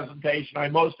single presentation I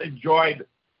most enjoyed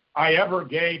I ever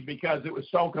gave because it was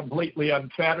so completely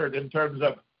unfettered in terms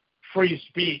of free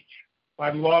speech.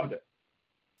 I loved it.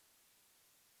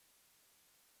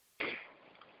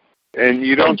 And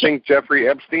you don't think Jeffrey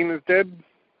Epstein is dead?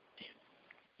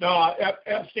 No,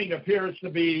 Epstein appears to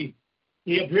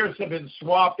have been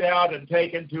swapped out and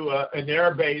taken to an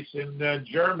air base in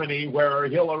Germany where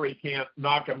Hillary can't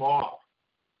knock him off.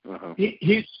 Uh-huh.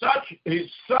 He's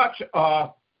such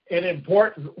an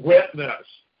important witness,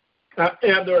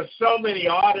 and there are so many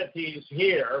oddities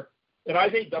here that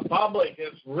I think the public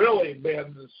has really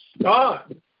been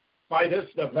stunned by this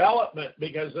development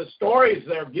because the stories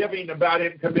they're giving about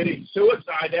him committing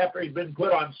suicide after he'd been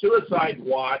put on suicide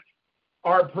watch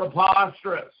are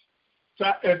preposterous. So,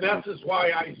 and this is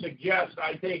why I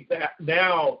think that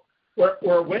now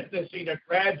we're witnessing a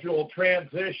gradual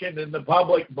transition in the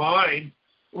public mind,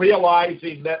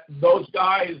 realizing that those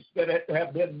guys that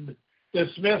have been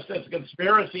dismissed as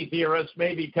conspiracy theorists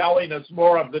may be telling us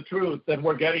more of the truth than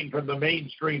we're getting from the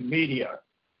mainstream media.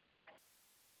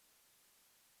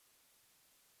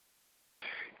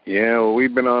 Yeah, well,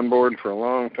 we've been on board for a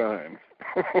long time.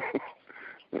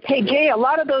 Hey, Jay, a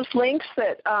lot of those links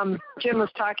that Jim was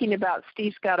talking about,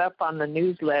 Steve's got up on the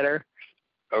newsletter.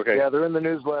 Okay. Yeah, they're in the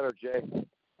newsletter, Jay.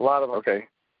 A lot of them. Okay.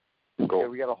 Cool. Yeah,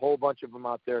 we got a whole bunch of them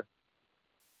out there.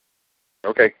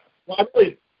 Okay. Well, I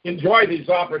really enjoy these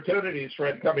opportunities,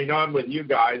 Fred, coming on with you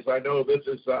guys. I know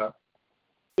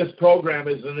this program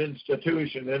is an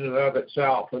institution in and of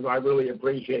itself, and I really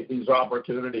appreciate these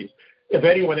opportunities. If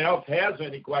anyone else has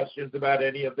any questions about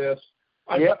any of this,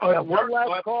 one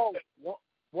last call.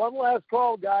 One last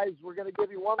call, guys. We're going to give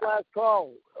you one last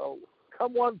call. Oh,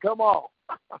 come one, come all.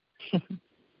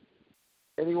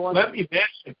 Anyone? Let me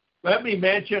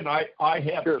mention. I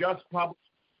have just published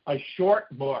a short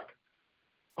book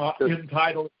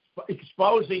entitled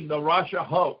 "Exposing the Russia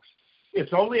Hoax."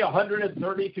 It's only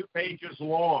 132 pages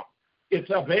long. It's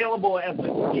available as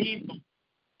an ebook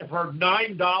for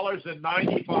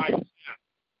 $9.95.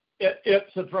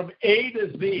 It's from A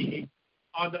to Z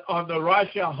on the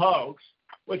Russia hoax,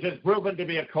 which has proven to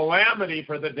be a calamity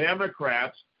for the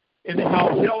Democrats, in how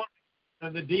Hillary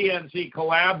and the DNC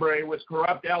collaborate with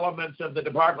corrupt elements of the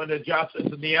Department of Justice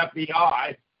and the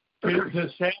FBI to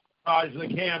sabotage the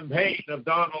campaign of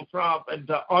Donald Trump and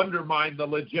to undermine the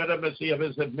legitimacy of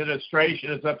his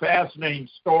administration. It's a fascinating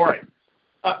story.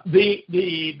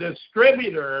 The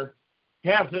distributor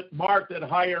has it marked at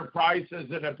higher prices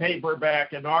in a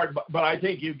paperback and art, but I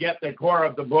think you get the core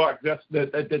of the book. That's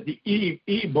the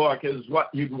e-book is what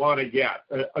you'd want to get.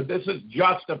 This has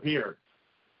just appeared.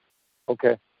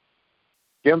 Okay.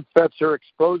 Jim Fetzer,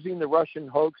 Exposing the Russian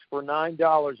Hoax for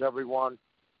 $9, everyone.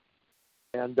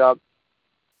 And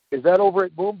is that over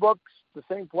at Boom Books, the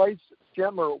same place,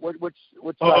 Jim, or which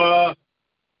site?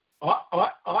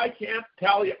 I can't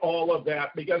tell you all of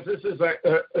that because this is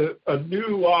a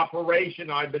new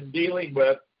operation I've been dealing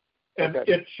with, and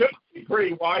it should be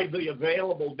pretty widely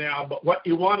available now. But what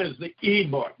you want is the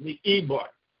e-book,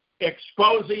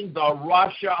 Exposing the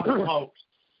Russia Hoax,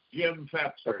 Jim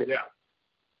Fetzer. Okay. Yeah.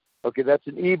 Okay, that's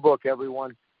an e-book,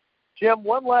 everyone. Jim,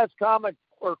 one last comment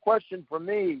or question from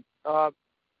me.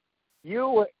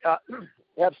 You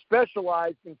have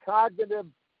specialized in cognitive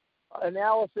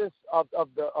analysis of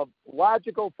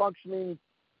logical functioning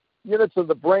units of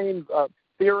the brain,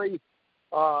 theory,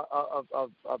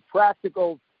 of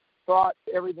practical thought,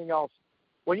 everything else.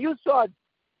 When you saw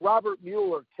Robert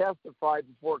Mueller testify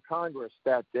before Congress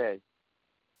that day,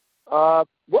 what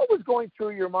was going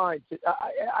through your mind?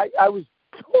 I was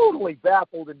totally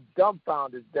baffled and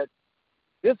dumbfounded that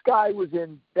this guy was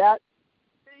in that.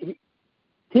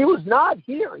 He was not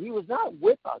here. He was not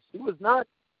with us. He was not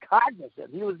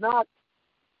cognizant. He was not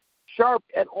sharp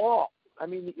at all. I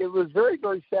mean, it was very,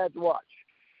 very sad to watch.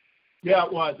 Yeah,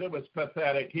 it was. It was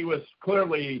pathetic. He was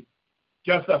clearly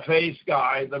just a face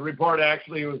guy. The report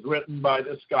actually was written by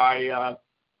this guy,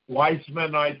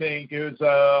 Weissman, I think, who's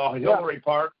Hillary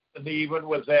Park, and even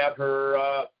was at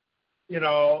her,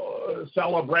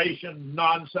 celebration,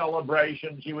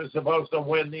 non-celebration. She was supposed to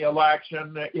win the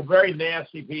election. A very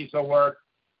nasty piece of work.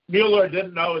 Mueller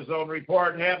didn't know his own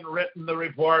report, hadn't written the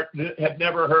report, had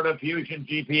never heard of Fusion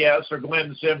GPS or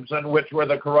Glenn Simpson, which were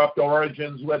the corrupt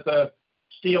origins with the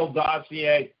Steele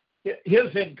dossier.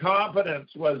 His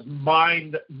incompetence was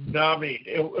mind-numbing.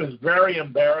 It was very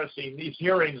embarrassing. These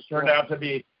hearings turned out to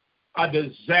be a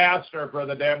disaster for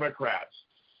the Democrats.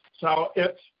 So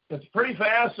it's pretty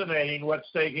fascinating what's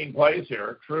taking place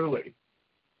here, truly.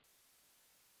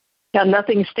 Yeah,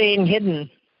 nothing's staying hidden.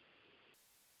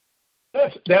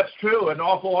 That's true, an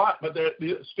awful lot, but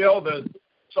still the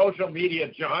social media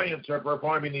giants are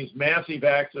performing these massive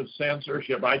acts of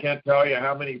censorship. I can't tell you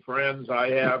how many friends I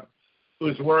have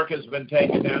whose work has been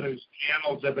taken down, whose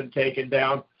channels have been taken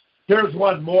down. Here's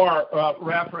one more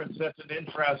reference that's an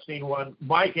interesting one.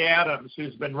 Mike Adams,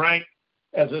 who's been ranked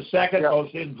as the second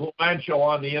most influential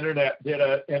on the Internet, did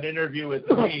an interview with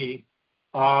me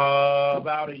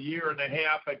about a year and a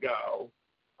half ago.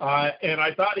 And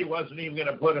I thought he wasn't even going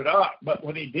to put it up. But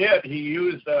when he did, he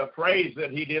used a phrase that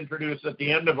he'd introduced at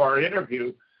the end of our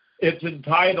interview. It's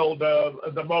entitled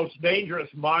The Most Dangerous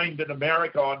Mind in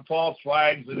America on False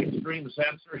Flags and Extreme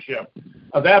Censorship.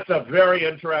 That's a very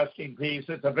interesting piece.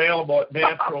 It's available at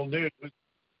Natural News,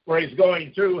 where he's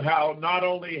going through how not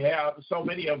only have so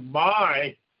many of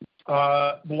my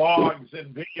blogs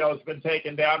and videos been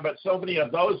taken down, but so many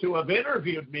of those who have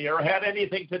interviewed me or had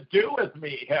anything to do with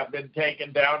me have been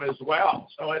taken down as well.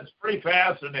 So it's pretty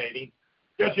fascinating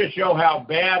just to show how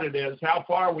bad it is, how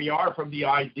far we are from the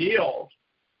ideals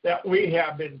that we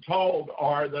have been told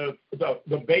are the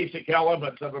basic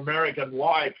elements of American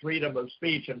life, freedom of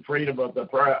speech and freedom of the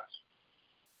press.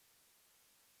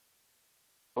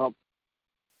 Well,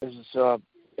 this is,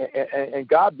 and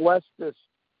God bless this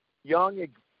young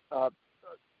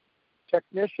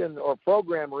technician or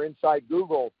programmer inside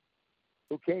Google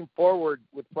who came forward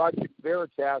with Project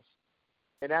Veritas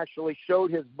and actually showed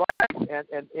his butt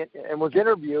and was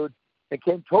interviewed and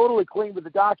came totally clean with the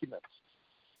documents.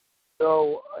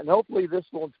 So, and hopefully this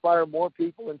will inspire more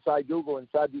people inside Google,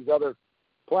 inside these other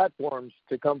platforms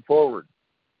to come forward.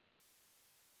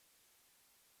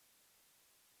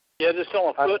 Yeah, just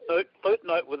on a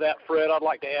footnote with that, Fred, I'd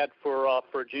like to add for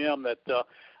Jim that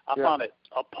I find it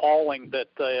appalling that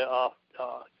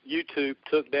YouTube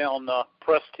took down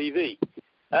Press TV.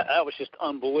 That was just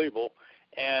unbelievable.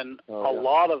 And a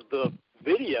lot of the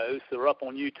videos that are up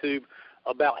on YouTube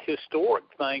about historic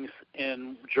things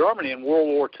in Germany in World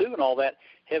War II and all that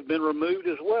have been removed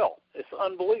as well. It's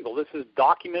unbelievable. This is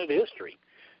documented history.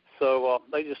 So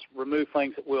they just remove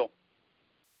things at will.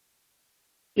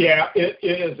 Yeah, it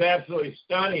is absolutely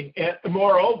stunning. And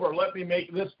moreover, let me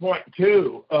make this point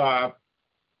too. The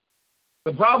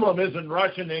problem isn't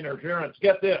Russian interference.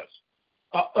 Get this.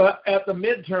 At the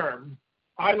midterm,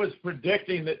 I was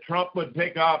predicting that Trump would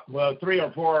pick up 3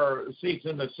 or 4 seats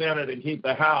in the Senate and keep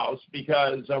the House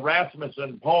because a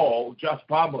Rasmussen poll just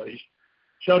published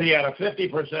showed he had a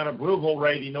 50% approval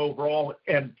rating overall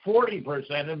and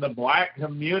 40% in the black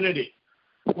community.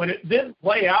 When it didn't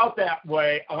play out that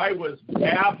way, I was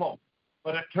baffled.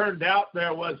 But it turned out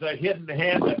there was a hidden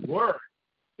hand at work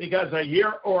because a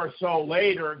year or so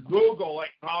later, Google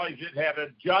acknowledged it had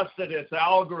adjusted its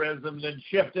algorithms and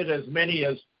shifted as many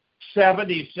as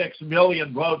 76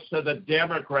 million votes to the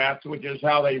Democrats, which is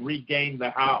how they regained the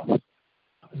House.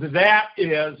 That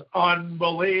is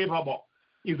unbelievable.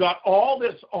 You got all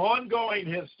this ongoing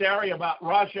hysteria about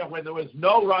Russia when there was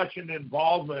no Russian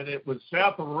involvement. It was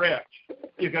Seth Rich.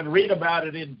 You can read about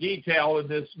it in detail in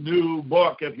this new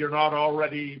book if you're not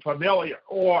already familiar.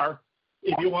 Or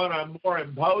if you want a more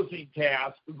imposing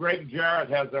task, Greg Jarrett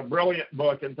has a brilliant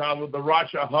book entitled The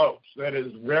Russia Hoax that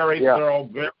is very thorough,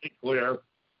 very clear,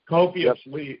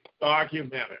 copiously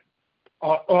documented.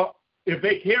 If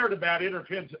they cared about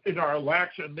interference in our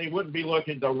election, they wouldn't be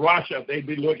looking to Russia. They'd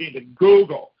be looking to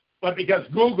Google. But because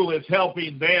Google is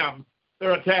helping them,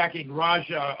 they're attacking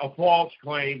Russia, a false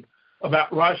claim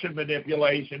about Russian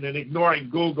manipulation, and ignoring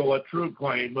Google, a true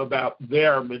claim about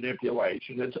their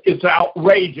manipulation. It's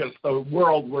outrageous, the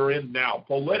world we're in now.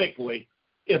 Politically,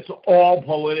 it's all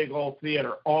political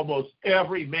theater. Almost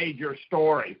every major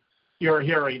story you're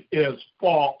hearing is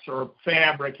false or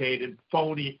fabricated,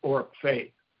 phony or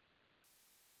fake.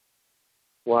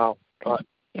 Wow.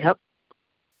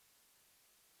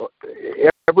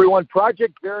 Everyone,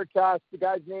 Project Veritas, the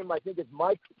guy's name I think is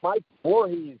Mike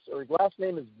Voorhees, or his last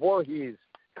name is Voorhees,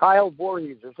 Kyle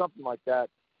Voorhees or something like that.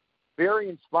 Very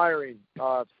inspiring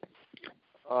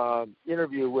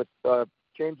interview with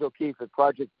James O'Keefe at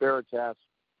Project Veritas.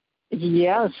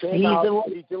 Yes,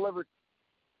 he delivered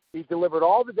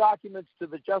all the documents to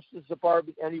the Justice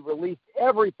Department, and he released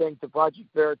everything to Project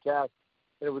Veritas,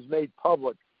 and it was made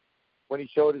public when he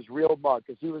showed his real mug,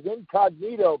 because he was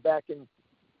incognito back in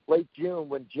late June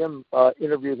when Jim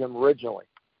interviewed him originally.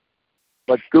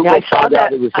 But Google found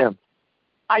out it was him.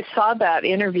 I saw that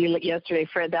interview yesterday,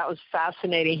 Fred. That was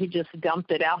fascinating. He just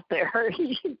dumped it out there.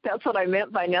 That's what I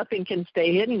meant by nothing can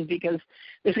stay hidden, because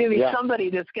there's going to be somebody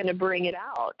that's going to bring it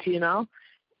out,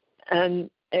 And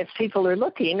if people are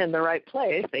looking in the right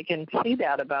place, they can see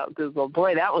that about Google.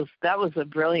 Boy, that was a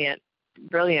brilliant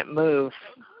move.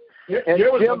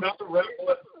 There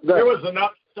was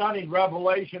another stunning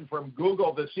revelation from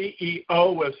Google. The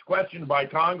CEO was questioned by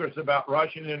Congress about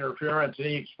Russian interference, and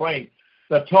he explained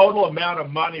the total amount of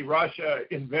money Russia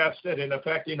invested in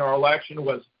affecting our election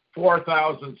was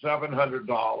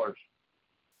 $4,700.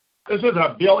 This is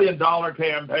a $1 billion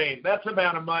campaign. That's the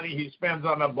amount of money he spends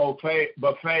on a buffet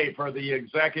for the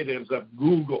executives of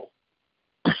Google.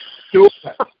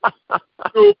 Stupid.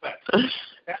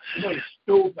 Absolutely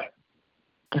stupid.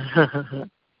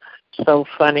 So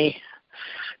funny.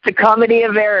 It's a comedy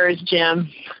of errors, Jim.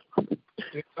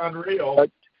 It's unreal.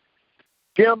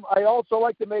 Jim, I also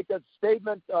like to make a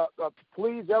statement.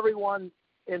 Please, everyone,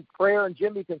 in prayer, and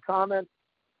Jim, you can comment.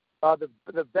 The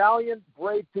valiant,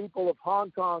 brave people of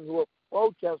Hong Kong who are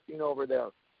protesting over there.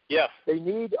 Yes. They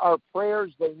need our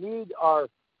prayers. They need our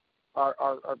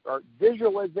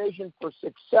visualization for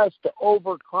success to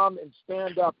overcome and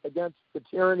stand up against the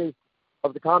tyranny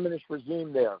of the communist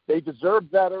regime there. They deserve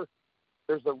better.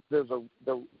 The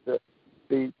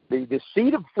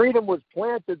seed of freedom was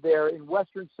planted there in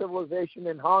Western civilization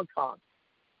in Hong Kong,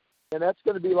 and that's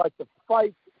going to be like the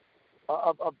fight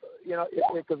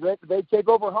because they take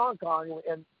over Hong Kong,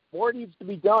 and more needs to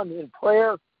be done in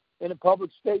prayer and a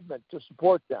public statement to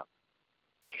support them.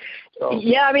 So.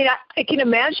 Yeah, I mean, I can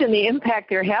imagine the impact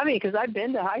they're having, because I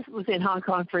was in Hong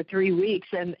Kong for 3 weeks,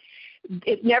 and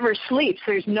it never sleeps.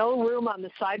 There's no room on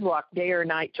the sidewalk day or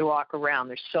night to walk around.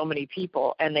 There's so many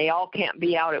people, and they all can't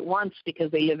be out at once because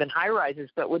they live in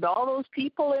high-rises. But with all those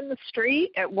people in the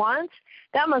street at once,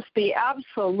 that must be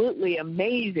absolutely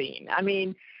amazing. I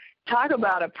mean, talk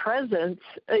about a presence,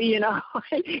 in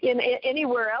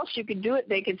anywhere else you could do it,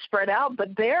 they could spread out.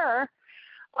 But there,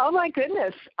 oh, my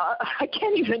goodness, I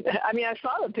can't even, I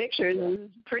saw the pictures. It was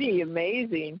pretty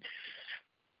amazing.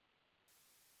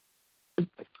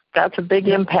 That's a big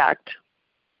impact.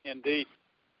 Indeed.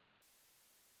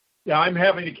 Yeah, I'm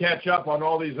having to catch up on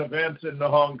all these events in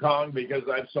Hong Kong because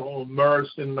I'm so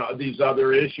immersed in these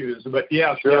other issues. But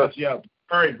yes,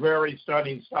 very, very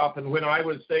stunning stuff. And when I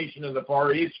was stationed in the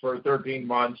Far East for 13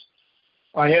 months,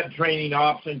 I had training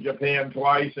ops in Japan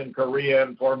twice, in Korea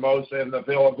and Formosa, in the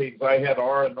Philippines. I had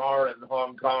R&R in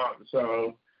Hong Kong.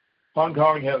 So Hong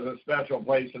Kong has a special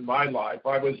place in my life.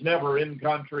 I was never in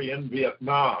country in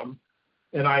Vietnam.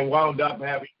 And I wound up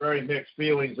having very mixed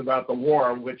feelings about the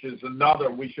war, which is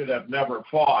another we should have never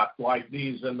fought like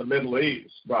these in the Middle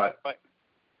East. But,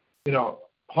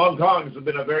 Hong Kong has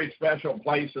been a very special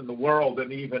place in the world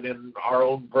and even in our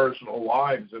own personal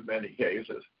lives in many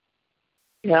cases.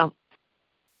 Yeah.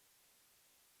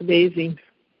 Amazing.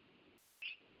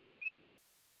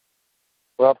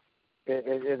 Well,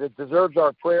 it deserves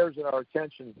our prayers and our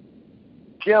attention.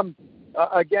 Jim,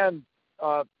 again,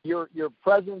 your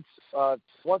presence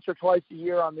once or twice a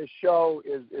year on this show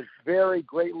is very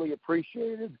greatly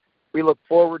appreciated. We look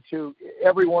forward to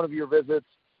every one of your visits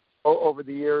over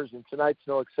the years, and tonight's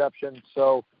no exception.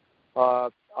 So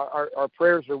our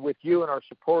prayers are with you, and our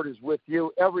support is with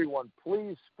you. Everyone,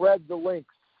 please spread the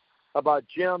links about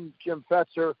Jim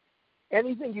Fetzer.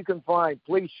 Anything you can find,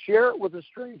 please share it with a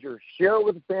stranger, share it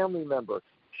with a family member,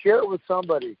 share it with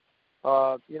somebody.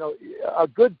 A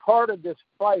good part of this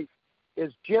fight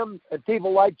is Jim and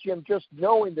people like Jim just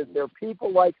knowing that there are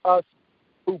people like us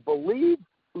who believe,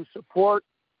 who support,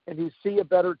 and who see a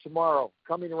better tomorrow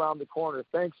coming around the corner,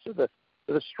 thanks to the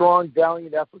strong,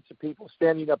 valiant efforts of people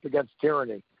standing up against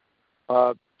tyranny.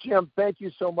 Jim, thank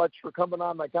you so much for coming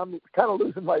on. I'm kind of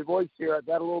losing my voice here. I've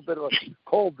had a little bit of a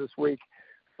cold this week,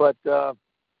 but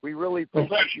we really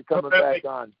appreciate you coming back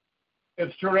on.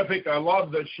 It's terrific. I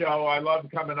love the show. I love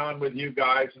coming on with you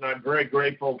guys, and I'm very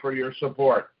grateful for your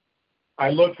support. I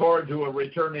look forward to a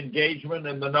return engagement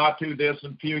in the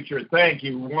not-too-distant future. Thank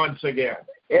you once again.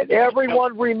 And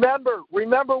everyone, remember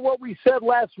what we said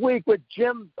last week with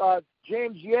James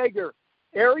Yeager.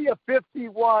 Area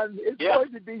 51 is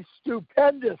going to be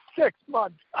stupendous 6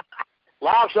 months.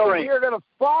 So we are going to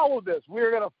follow this.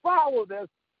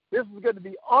 This is going to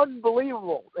be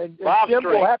unbelievable. And Jim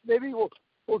will maybe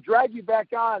we'll drag you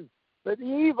back on. But the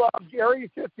eve of Area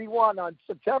 51 on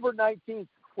September 19th,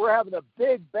 we're having a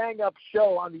big bang-up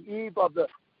show on the eve of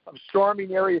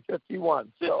storming Area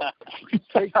 51. So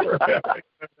take care.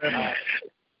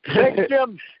 Thanks,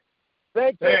 Jim.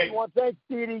 Thanks, everyone. Thanks,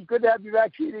 Dee Dee. Good to have you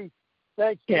back, Dee Dee.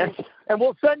 Thanks. Yes. And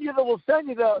we'll send you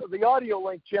the audio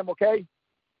link, Jim. Okay.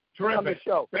 Terrific. On the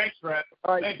show. Thanks, Brett.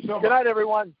 All right. Thanks so much. Good night,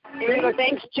 everyone.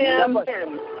 Thanks, Jim.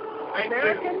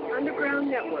 American Underground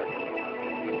Network.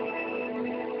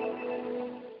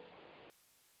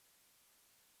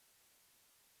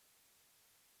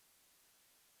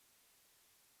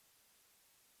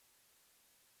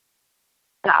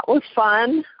 That was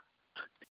fun.